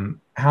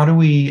 How do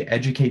we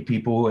educate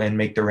people and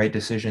make the right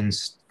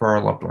decisions for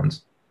our loved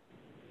ones?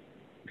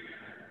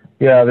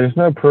 Yeah, there's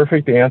no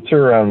perfect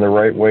answer on the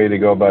right way to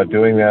go about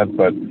doing that,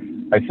 but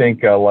I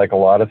think like a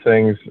lot of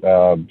things,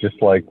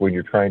 just like when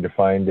you're trying to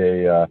find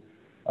a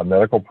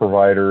medical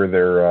provider,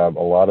 a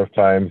lot of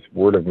times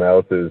word of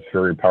mouth is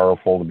very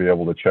powerful to be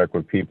able to check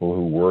with people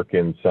who work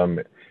in some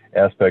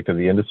aspect of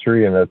the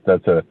industry, and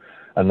that's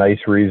a nice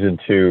reason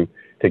to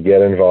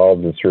get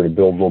involved and sort of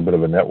build a little bit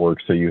of a network,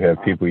 so you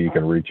have people you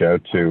can reach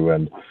out to,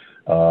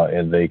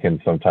 and they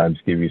can sometimes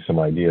give you some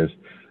ideas.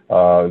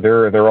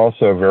 There are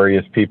also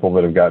various people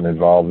that have gotten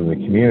involved in the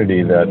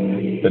community that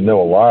know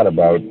a lot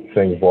about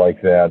things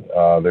like that.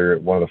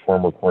 One of the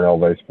former Cornell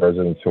vice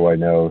presidents who I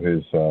know,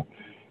 who's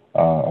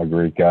a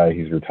great guy.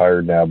 He's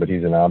retired now, but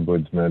he's an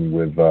ombudsman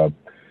with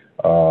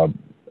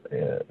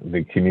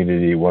the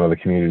community, one of the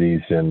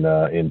communities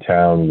in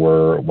town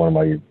where one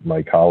of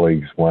my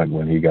colleagues went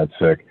when he got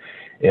sick.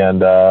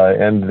 And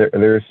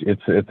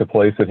it's a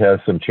place that has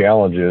some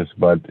challenges,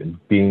 but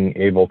being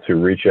able to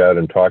reach out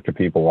and talk to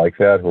people like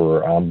that who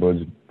are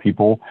ombuds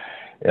people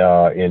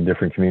in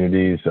different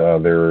communities,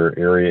 there are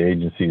area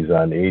agencies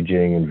on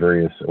aging and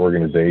various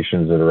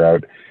organizations that are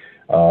out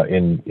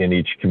in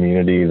each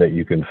community that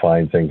you can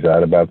find things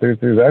out about.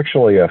 There's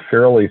actually a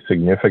fairly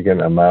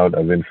significant amount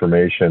of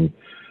information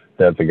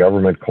that the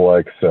government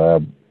collects.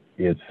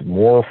 It's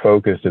more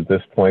focused at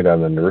this point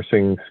on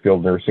the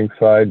skilled nursing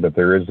side, but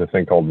there is a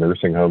thing called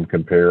Nursing Home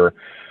Compare,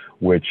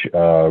 which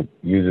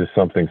uses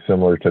something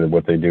similar to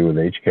what they do with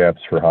HCAHPS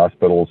for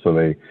hospitals. So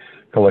they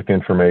collect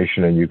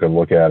information and you can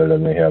look at it,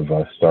 and they have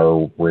a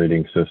star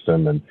rating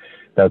system. And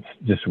that's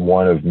just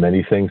one of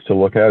many things to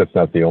look at. It's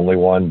not the only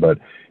one, but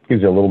it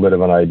gives you a little bit of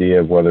an idea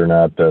of whether or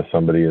not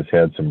somebody has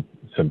had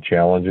some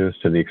challenges,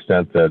 to the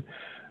extent that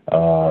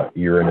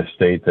you're in a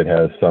state that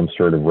has some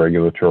sort of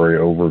regulatory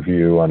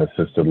overview on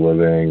assisted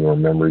living or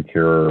memory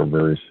care or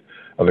various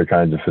other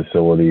kinds of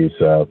facilities.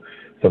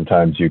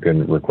 Sometimes you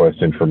can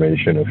request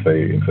information if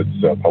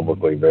it's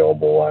publicly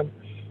available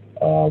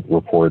on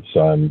reports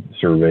on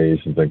surveys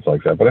and things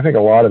like that. But I think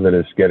a lot of it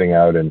is getting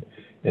out and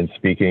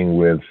speaking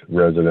with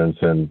residents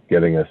and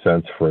getting a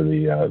sense for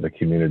the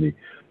community.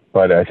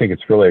 But I think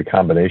it's really a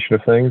combination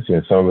of things.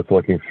 Some of it's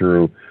looking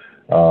through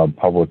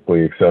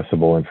publicly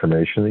accessible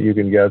information that you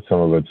can get. Some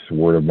of it's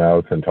word of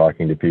mouth and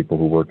talking to people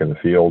who work in the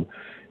field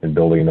and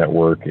building a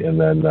network, and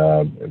then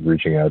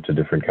reaching out to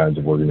different kinds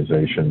of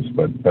organizations.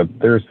 But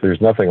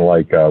there's nothing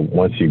like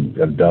once you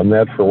have done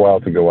that for a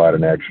while, to go out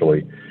and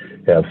actually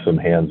have some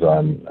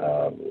hands-on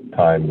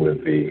time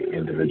with the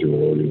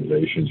individual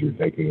organizations you're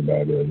thinking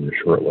about in your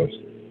short list.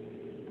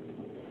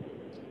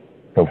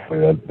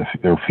 Hopefully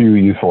there are a few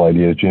useful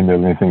ideas. Jim, do you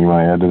have anything you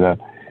want to add to that?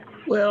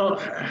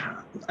 Well,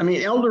 I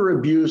mean, elder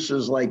abuse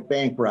is like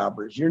bank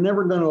robbers. You're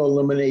never going to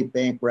eliminate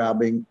bank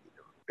robbing,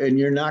 and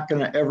you're not going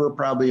to ever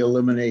probably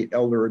eliminate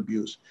elder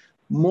abuse.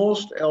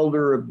 Most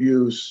elder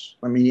abuse,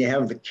 I mean, you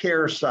have the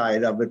care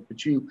side of it,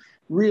 but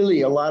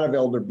a lot of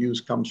elder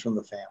abuse comes from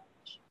the families.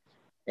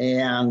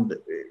 And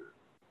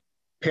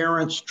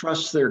parents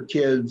trust their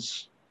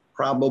kids,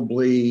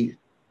 probably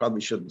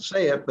shouldn't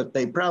say it, but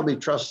they probably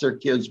trust their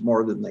kids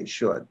more than they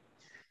should.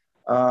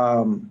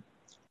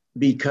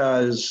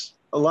 Because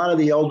a lot of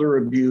the elder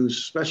abuse,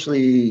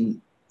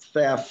 especially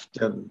theft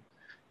and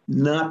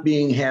not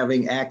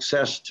having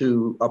access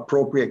to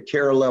appropriate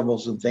care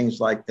levels and things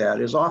like that,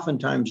 is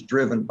oftentimes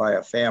driven by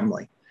a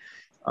family.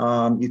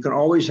 You can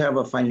always have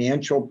a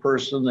financial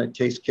person that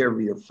takes care of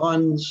your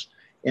funds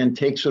and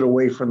takes it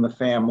away from the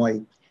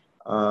family.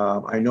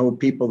 I know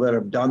people that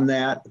have done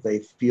that. They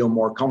feel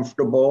more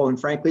comfortable. And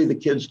frankly, the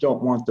kids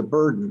don't want the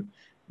burden.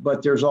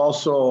 But there's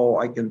also,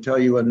 I can tell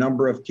you, a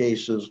number of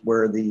cases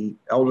where the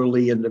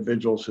elderly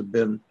individuals have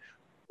been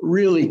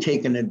really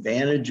taken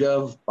advantage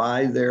of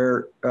by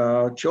their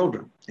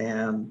children.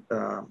 And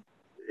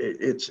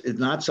it's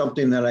not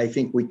something that I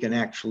think we can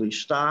actually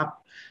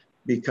stop,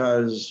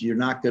 because you're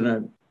not going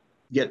to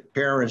get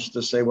parents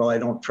to say, well, I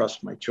don't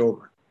trust my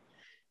children.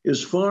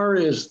 As far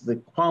as the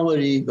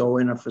quality, though,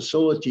 in a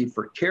facility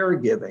for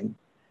caregiving,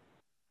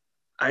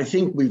 I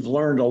think we've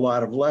learned a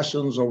lot of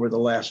lessons over the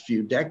last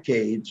few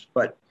decades,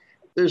 but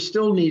there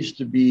still needs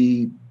to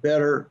be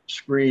better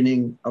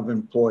screening of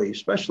employees,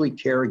 especially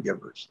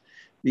caregivers,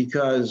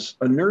 because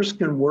a nurse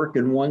can work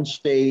in one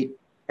state,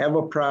 have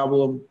a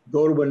problem,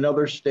 go to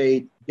another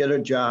state, get a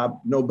job,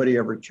 nobody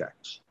ever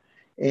checks.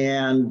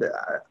 And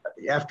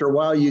after a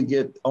while, you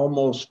get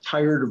almost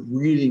tired of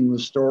reading the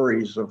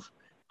stories of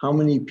how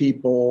many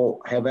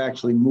people have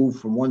actually moved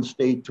from one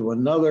state to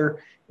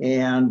another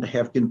and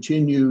have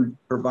continued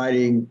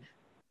providing,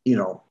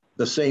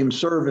 the same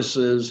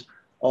services,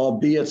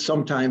 albeit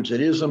sometimes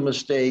it is a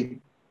mistake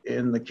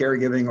in the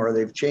caregiving, or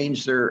they've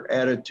changed their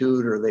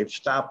attitude, or they've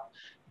stopped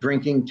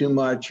drinking too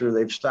much, or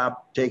they've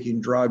stopped taking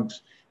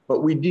drugs.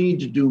 But we need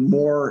to do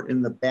more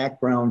in the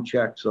background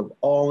checks of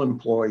all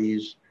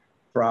employees,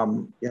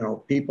 from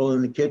people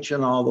in the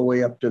kitchen all the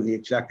way up to the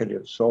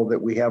executives, so that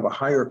we have a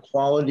higher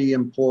quality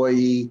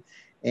employee,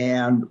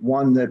 and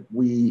one that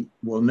we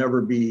will never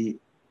be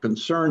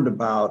concerned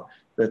about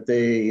that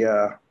they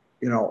are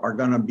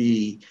going to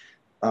be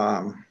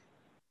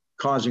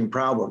causing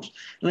problems.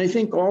 And I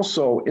think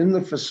also in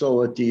the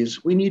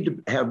facilities, we need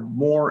to have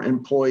more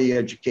employee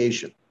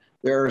education.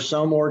 There are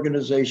some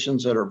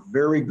organizations that are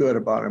very good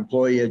about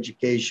employee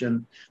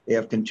education. They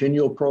have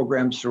continual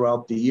programs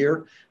throughout the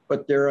year,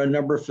 but there are a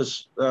number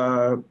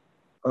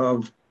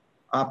of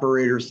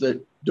operators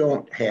that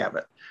don't have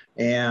it.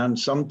 And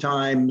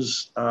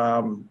sometimes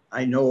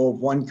I know of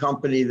one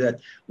company that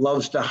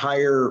loves to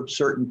hire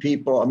certain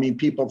people,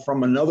 people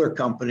from another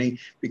company,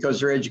 because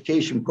their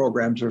education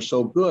programs are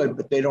so good,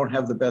 but they don't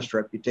have the best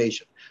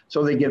reputation.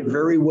 So they get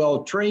very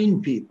well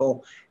trained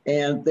people,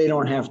 and they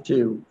don't have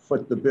to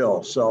foot the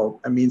bill.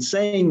 So,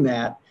 saying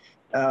that,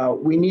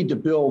 we need to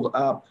build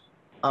up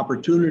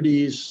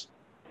opportunities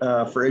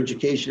for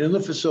education in the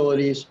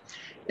facilities.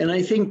 And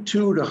I think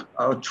too, to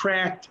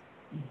attract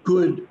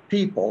good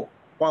people,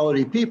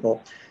 quality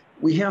people,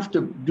 we have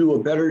to do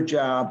a better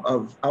job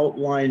of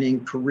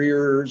outlining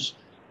careers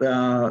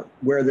where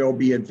there'll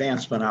be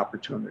advancement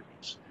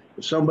opportunities.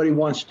 If somebody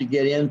wants to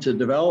get into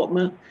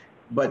development,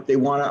 but they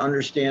want to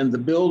understand the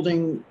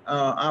building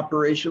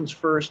operations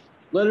first,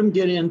 let them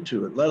get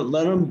into it.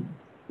 Let them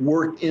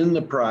work in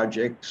the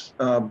projects,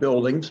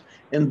 buildings,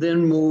 and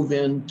then move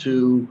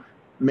into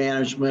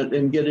management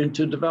and get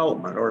into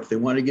development, or if they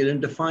want to get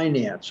into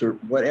finance or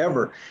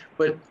whatever.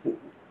 But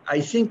I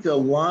think a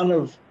lot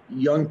of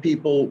young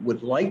people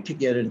would like to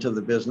get into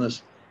the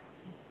business,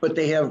 but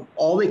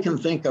all they can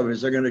think of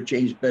is they're going to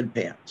change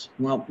bedpans.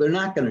 Well, they're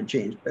not going to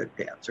change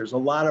bedpans. There's a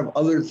lot of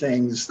other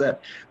things that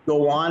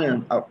go on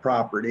in a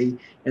property,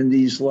 and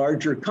these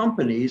larger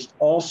companies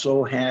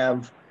also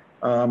have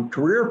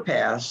career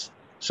paths,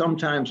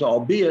 sometimes,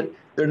 albeit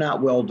they're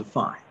not well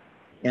defined.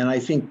 And I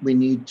think we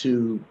need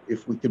to,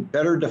 if we could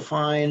better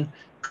define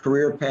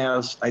career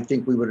paths, I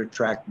think we would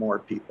attract more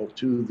people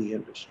to the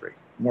industry,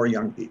 more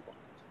young people.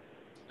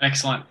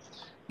 Excellent.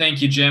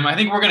 Thank you, Jim. I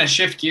think we're going to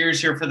shift gears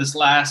here for this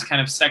last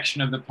kind of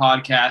section of the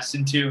podcast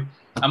into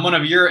one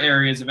of your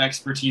areas of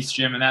expertise,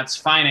 Jim, and that's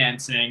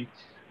financing.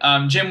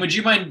 Jim, would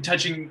you mind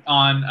touching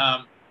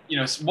on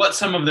what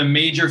some of the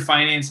major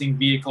financing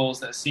vehicles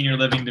that senior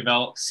living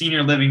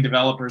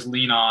developers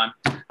lean on,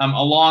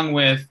 along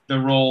with the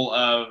role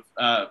of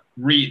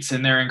REITs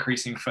and their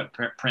increasing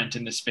footprint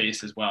in the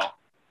space as well?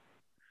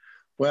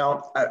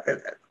 Well,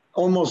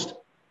 almost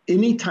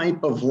any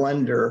type of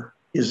lender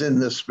is in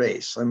this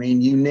space.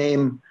 You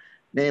name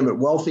it.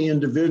 Wealthy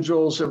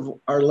individuals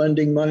are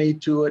lending money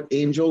to it.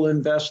 Angel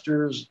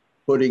investors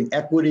putting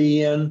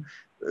equity in.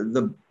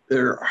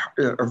 There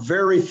are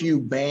very few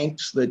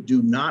banks that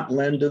do not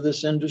lend to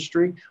this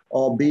industry,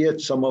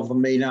 albeit some of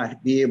them may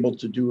not be able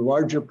to do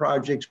larger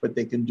projects, but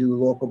they can do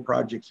local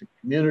projects in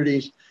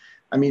communities.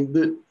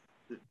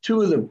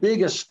 Two of the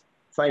biggest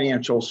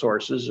financial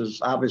sources is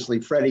obviously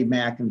Freddie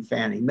Mac and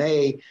Fannie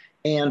Mae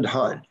and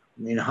HUD.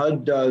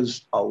 HUD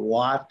does a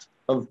lot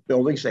of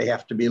buildings. They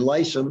have to be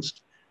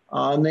licensed.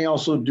 And they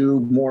also do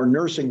more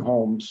nursing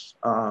homes.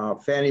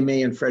 Fannie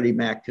Mae and Freddie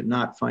Mac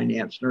cannot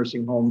finance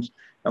nursing homes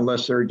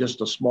unless they're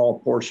just a small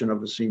portion of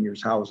the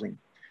seniors housing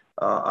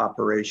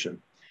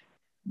operation.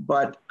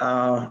 But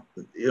the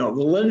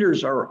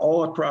lenders are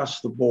all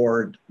across the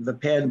board. The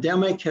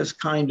pandemic has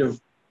kind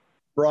of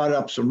brought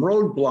up some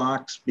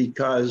roadblocks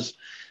because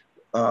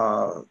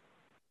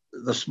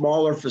the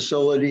smaller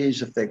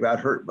facilities, if they got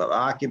hurt by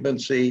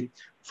occupancy,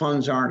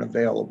 funds aren't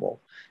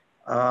available.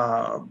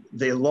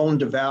 The loan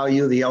to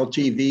value, the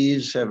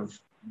LTVs have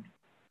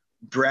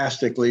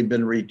drastically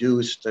been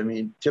reduced. I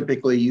mean,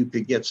 typically you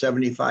could get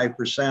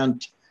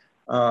 75%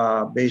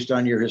 based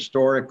on your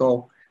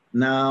historical.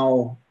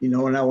 Now,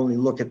 not only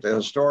look at the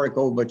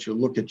historical, but you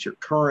look at your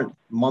current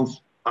month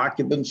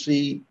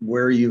occupancy,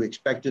 where you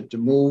expect it to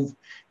move,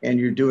 and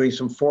you're doing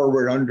some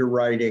forward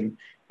underwriting.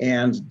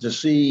 And to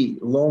see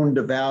loan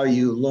to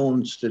value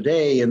loans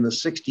today in the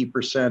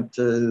 60%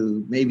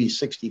 to maybe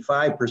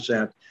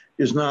 65%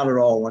 is not at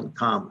all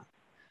uncommon.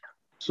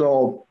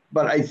 So,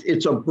 but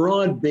it's a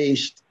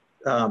broad-based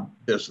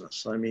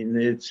business. I mean,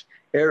 it's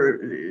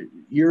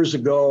years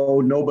ago,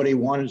 nobody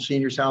wanted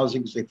seniors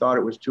housing because they thought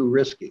it was too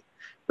risky.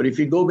 But if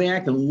you go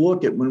back and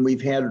look at when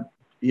we've had,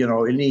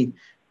 any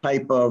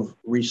type of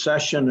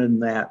recession in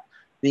that,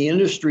 the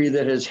industry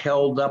that has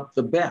held up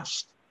the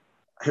best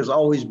has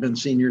always been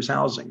seniors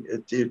housing.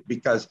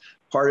 Because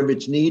part of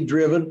it's need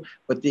driven,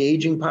 but the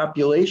aging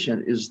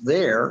population is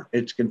there.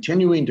 It's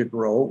continuing to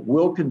grow,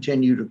 will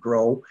continue to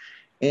grow.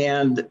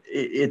 And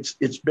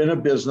it's been a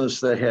business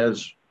that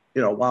has,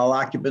 while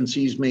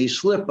occupancies may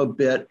slip a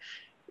bit,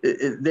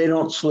 they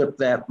don't slip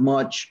that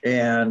much,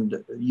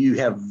 and you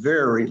have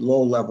very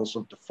low levels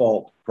of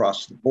default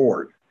across the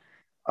board.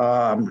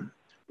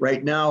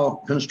 Right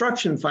now,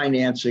 construction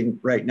financing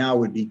right now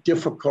would be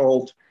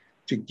difficult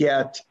to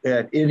get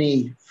at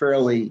any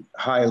fairly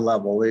high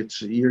level.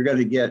 You're going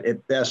to get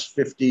at best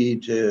 50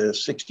 to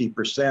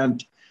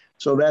 60%.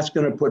 So that's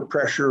going to put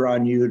pressure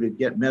on you to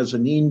get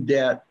mezzanine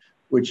debt,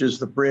 which is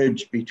the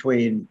bridge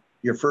between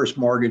your first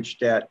mortgage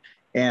debt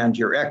and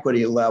your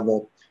equity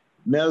level.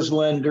 Mezz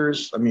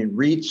lenders,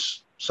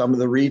 REITs, some of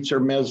the REITs are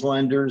mezz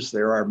lenders.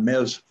 There are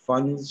mezz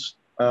funds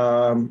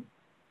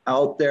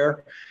out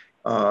there.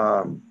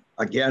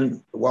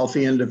 Again,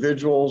 wealthy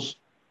individuals,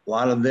 a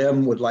lot of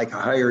them would like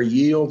a higher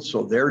yield,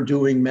 so they're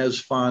doing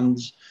mezz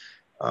funds.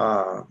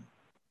 The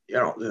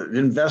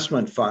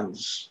investment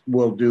funds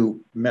will do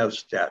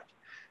mezz debt.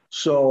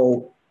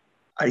 So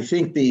I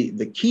think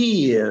the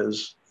key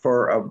is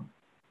for an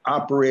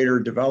operator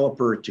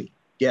developer to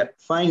get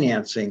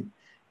financing,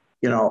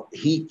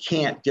 he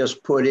can't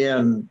just put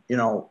in,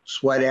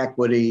 sweat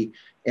equity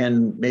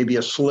and maybe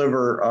a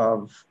sliver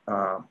of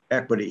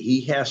equity.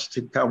 He has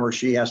to come, or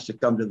she has to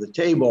come to the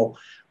table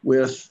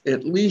with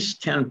at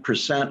least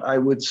 10%, I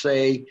would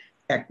say,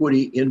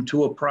 equity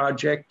into a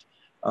project,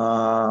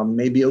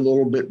 maybe a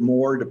little bit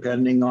more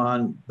depending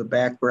on the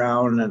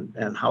background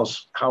and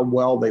how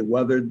well they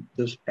weathered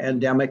this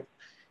pandemic.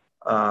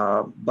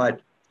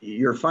 But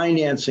your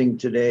financing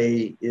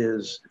today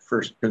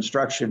for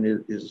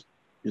construction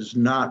is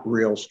not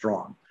real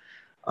strong.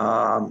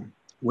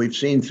 We've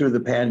seen through the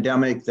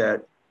pandemic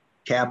that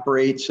cap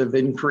rates have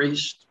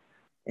increased,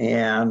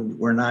 and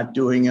we're not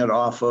doing it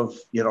off of,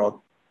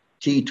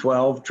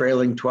 T12,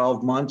 trailing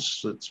 12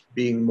 months. It's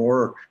being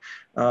more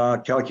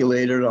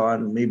calculated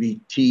on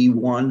maybe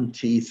T1,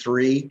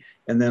 T3,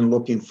 and then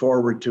looking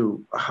forward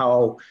to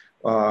how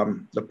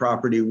the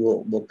property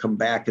will come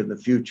back in the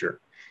future.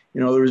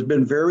 There's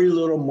been very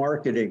little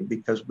marketing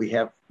because we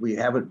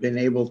haven't been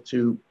able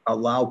to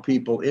allow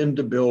people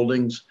into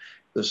buildings.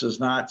 This is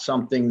not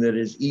something that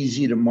is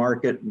easy to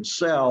market and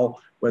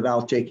sell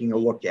without taking a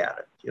look at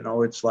it.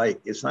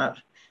 It's not,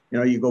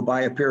 you go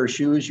buy a pair of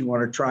shoes, you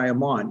want to try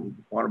them on. You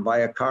want to buy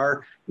a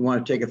car, you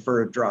want to take it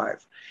for a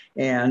drive.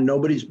 And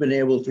nobody's been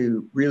able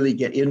to really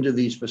get into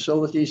these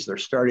facilities. They're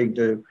starting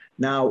to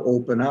now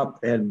open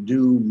up and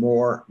do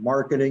more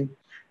marketing.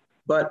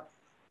 But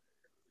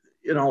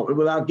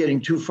without getting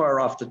too far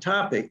off the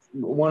topic,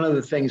 one of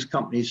the things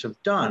companies have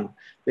done,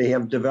 they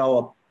have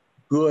developed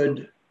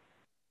good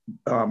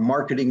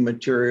marketing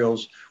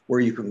materials where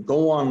you can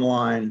go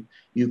online,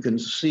 you can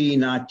see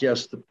not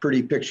just the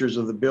pretty pictures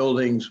of the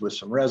buildings with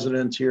some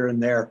residents here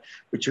and there,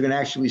 but you can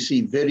actually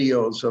see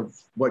videos of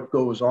what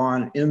goes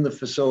on in the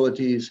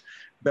facilities,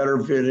 better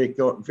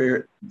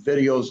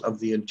videos of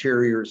the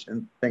interiors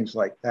and things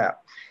like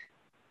that.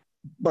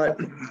 But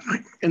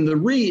in the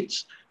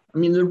REITs,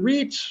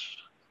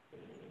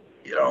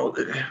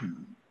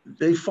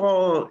 they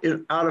fall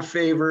out of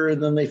favor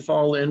and then they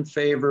fall in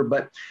favor.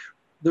 But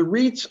the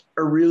REITs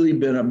are really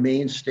been a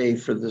mainstay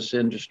for this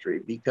industry,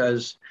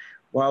 because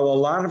while a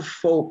lot of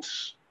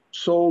folks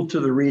sold to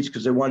the REITs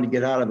because they wanted to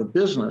get out of the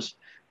business,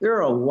 there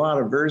are a lot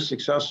of very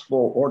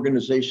successful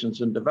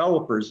organizations and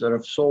developers that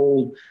have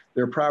sold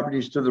their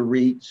properties to the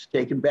REITs,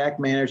 taken back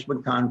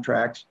management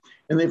contracts,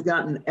 and they've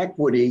gotten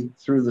equity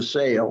through the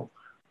sale.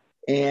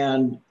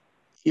 And,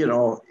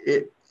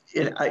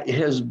 it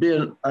has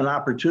been an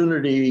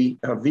opportunity,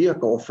 a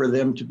vehicle for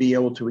them to be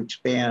able to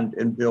expand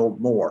and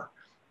build more.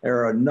 There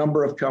are a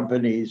number of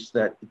companies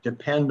that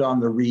depend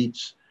on the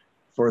REITs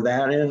for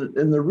that. And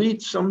the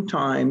REITs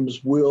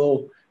sometimes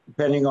will,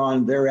 depending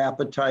on their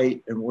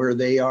appetite and where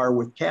they are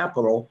with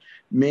capital,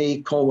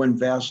 may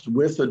co-invest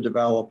with a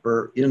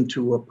developer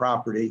into a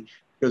property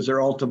because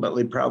they're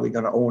ultimately probably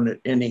going to own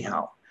it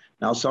anyhow.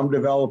 Now, some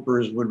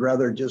developers would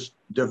rather just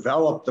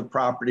develop the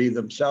property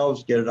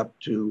themselves, get it up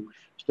to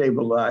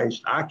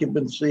stabilized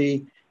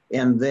occupancy,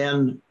 and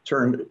then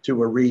turn it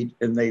to a REIT,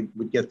 and they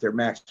would get their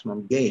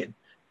maximum gain.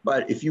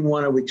 But if you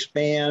want to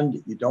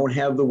expand, you don't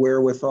have the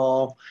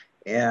wherewithal,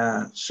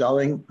 and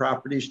selling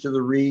properties to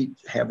the REIT,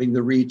 having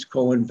the REITs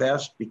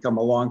co-invest, become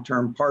a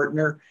long-term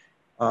partner,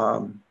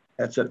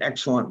 that's an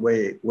excellent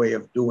way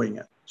of doing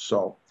it.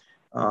 So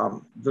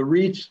the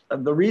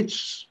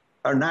REITs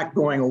are not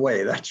going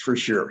away, that's for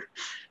sure.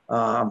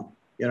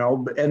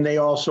 And they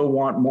also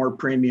want more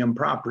premium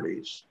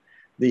properties.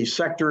 The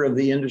sector of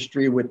the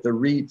industry with the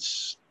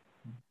REITs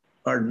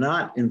are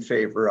not in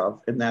favor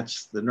of, and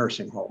that's the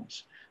nursing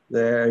homes.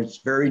 It's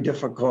very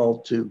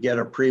difficult to get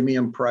a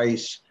premium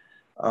price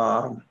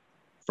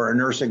for a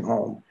nursing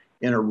home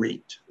in a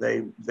REIT.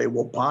 They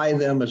will buy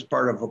them as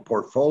part of a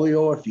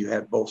portfolio. If you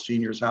had both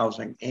seniors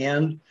housing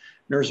and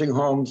nursing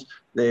homes,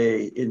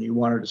 and you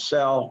wanted to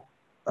sell,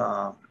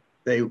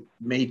 they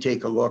may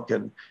take a look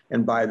and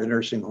buy the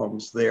nursing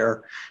homes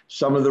there.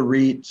 Some of the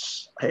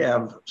REITs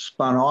have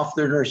spun off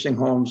their nursing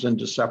homes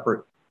into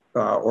separate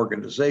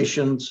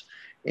organizations,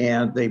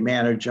 and they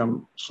manage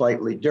them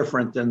slightly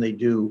different than they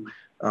do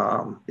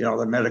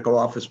the medical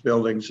office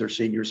buildings or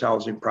seniors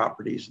housing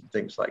properties and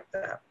things like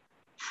that.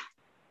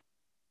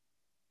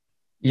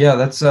 Yeah,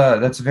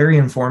 that's very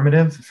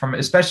informative,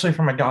 especially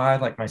from a guy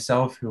like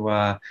myself who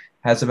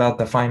has about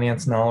the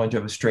finance knowledge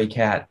of a stray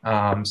cat.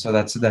 So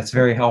that's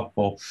very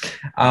helpful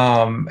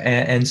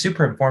and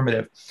super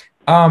informative.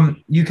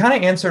 You kind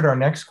of answered our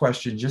next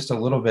question just a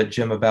little bit,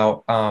 Jim,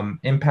 about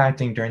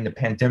impacting during the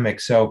pandemic.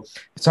 So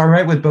it's all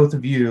right with both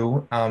of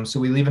you. So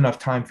we leave enough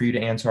time for you to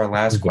answer our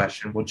last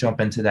question. We'll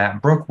jump into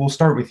that. Brooke, we'll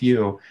start with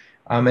you.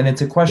 And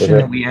it's a question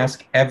that we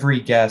ask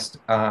every guest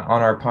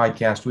on our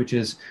podcast, which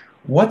is,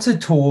 what's a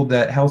tool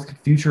that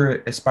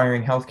future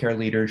aspiring healthcare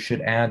leaders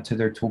should add to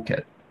their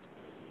toolkit?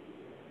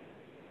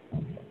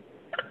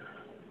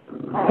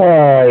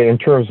 In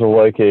terms of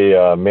like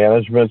a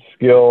management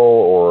skill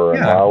or a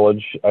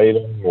knowledge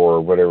item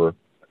or whatever,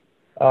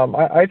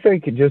 I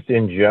think just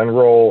in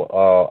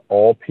general,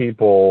 all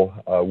people,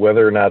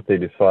 whether or not they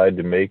decide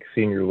to make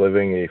senior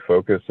living a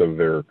focus of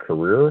their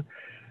career,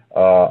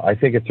 I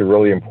think it's a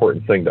really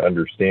important thing to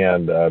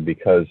understand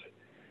because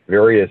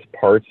various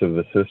parts of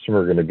the system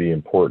are going to be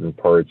important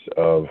parts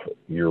of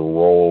your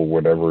role,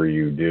 whatever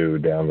you do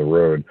down the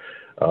road.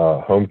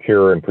 Home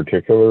care in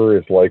particular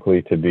is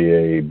likely to be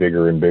a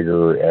bigger and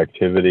bigger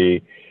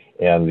activity,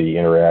 and the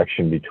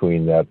interaction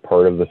between that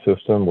part of the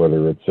system,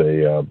 whether it's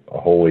a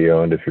wholly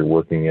owned, if you're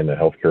working in a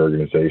healthcare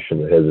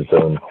organization that has its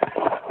own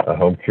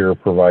home care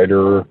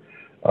provider,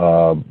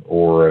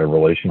 or a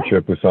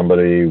relationship with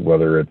somebody,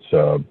 whether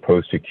it's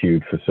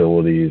post-acute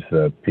facilities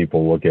that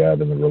people look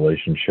at, and the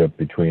relationship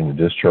between the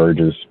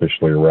discharges,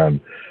 especially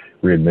around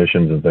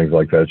readmissions and things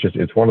like that.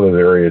 It's one of those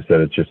areas that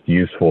it's just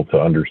useful to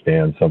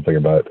understand something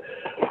about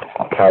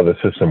how the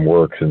system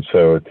works. And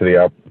so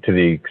to the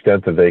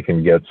extent that they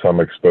can get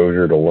some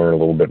exposure to learn a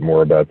little bit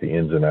more about the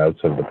ins and outs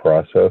of the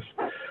process,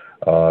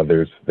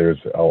 there's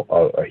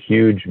a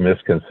huge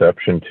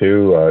misconception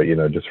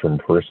too, just from a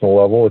personal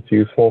level, it's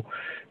useful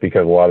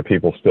because a lot of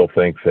people still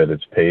think that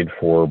it's paid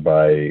for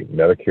by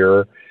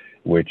Medicare,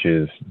 which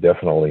is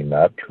definitely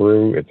not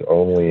true. It's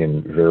only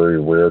in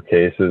very rare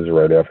cases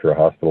right after a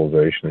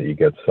hospitalization that you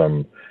get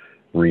some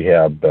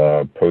rehab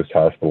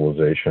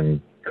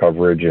post-hospitalization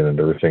coverage in a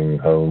nursing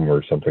home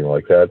or something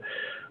like that.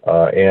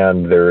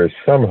 And there is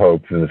some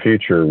hope in the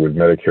future with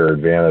Medicare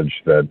Advantage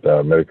that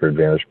Medicare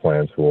Advantage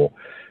plans will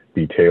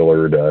be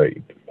tailored,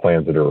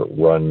 plans that are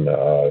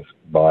run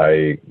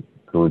by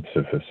groups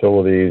of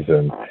facilities,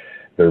 and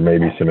there may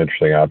be some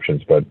interesting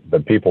options,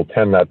 but people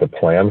tend not to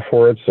plan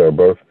for it. So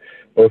both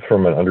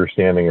from an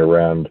understanding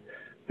around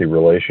the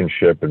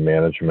relationship and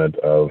management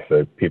of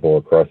the people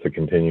across the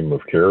continuum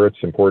of care, it's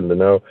important to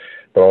know,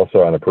 but also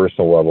on a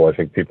personal level, I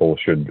think people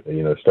should,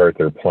 start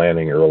their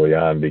planning early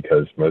on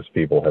because most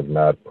people have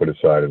not put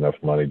aside enough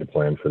money to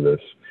plan for this,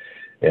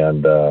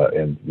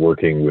 and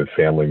working with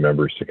family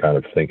members to kind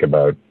of think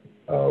about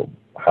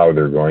how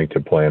they're going to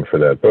plan for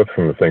that, both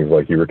from the things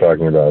like you were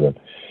talking about and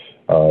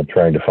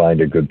trying to find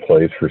a good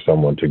place for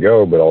someone to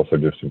go, but also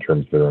just in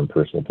terms of their own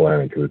personal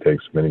planning, because it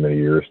takes many, many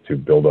years to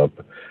build up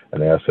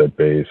an asset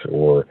base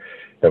or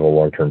have a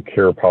long-term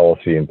care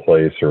policy in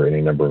place or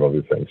any number of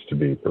other things to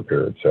be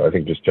prepared. So I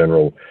think just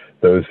general,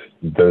 those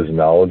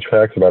knowledge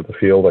facts about the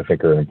field, I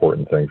think are an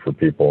important thing for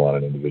people on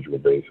an individual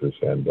basis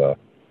and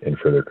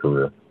for their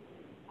career.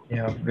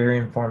 Yeah, very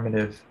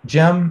informative.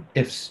 Jim,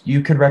 if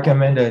you could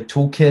recommend a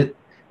toolkit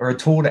or a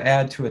tool to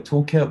add to a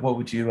toolkit, what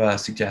would you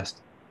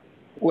suggest?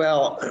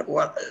 Well,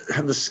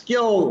 the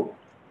skill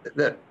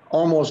that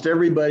almost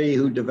everybody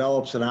who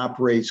develops and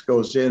operates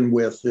goes in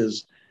with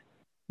is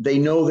they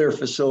know their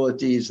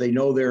facilities, they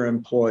know their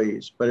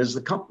employees, but as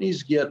the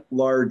companies get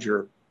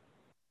larger,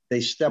 they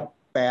step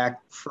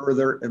back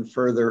further and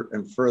further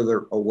and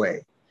further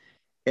away.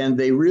 And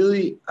they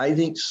really, I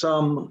think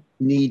some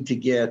need to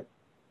get,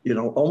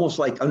 almost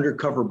like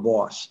undercover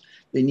boss.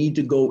 They need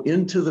to go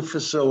into the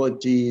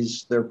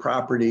facilities, their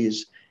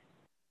properties,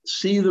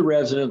 see the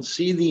residents,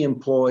 see the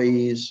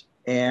employees,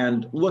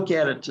 and look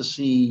at it to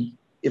see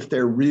if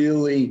they're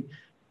really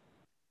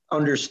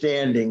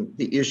understanding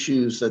the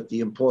issues that the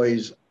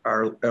employees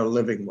are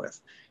living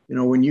with.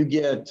 when you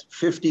get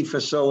 50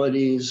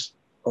 facilities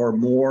or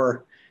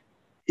more,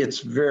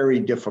 it's very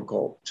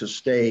difficult to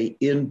stay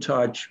in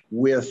touch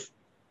with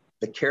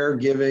the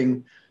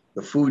caregiving,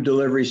 the food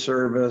delivery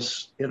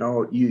service.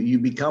 You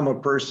become a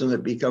person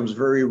that becomes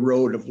very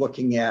rote of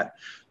looking at,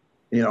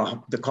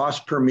 the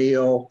cost per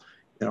meal,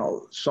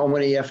 so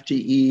many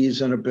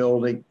FTEs in a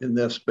building in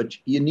this, but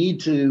you need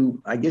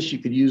to, I guess you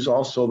could use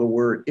also the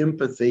word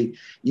empathy.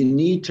 You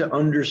need to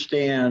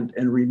understand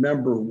and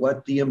remember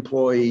what the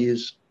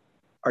employees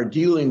are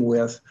dealing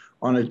with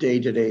on a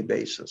day-to-day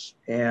basis.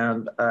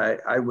 And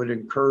I would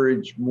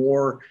encourage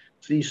more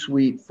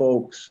C-suite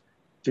folks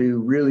to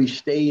really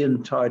stay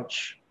in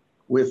touch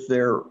with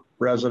their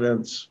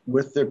residents,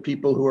 with their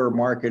people who are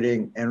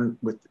marketing, and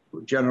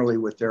generally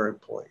with their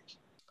employees.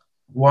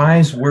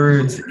 Wise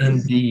words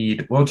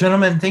indeed. Well,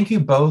 gentlemen, thank you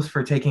both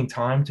for taking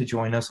time to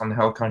join us on the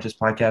Health Conscious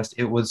podcast.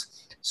 It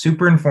was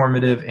super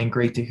informative and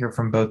great to hear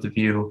from both of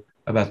you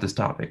about this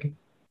topic.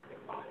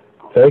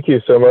 Thank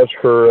you so much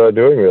for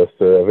doing this.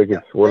 I think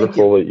it's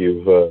wonderful that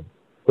you've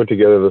put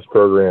together this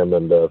program,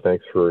 and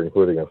thanks for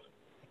including us.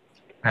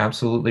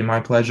 Absolutely,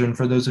 my pleasure. And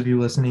for those of you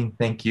listening,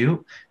 thank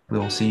you.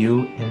 We'll see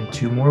you in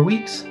 2 more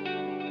weeks.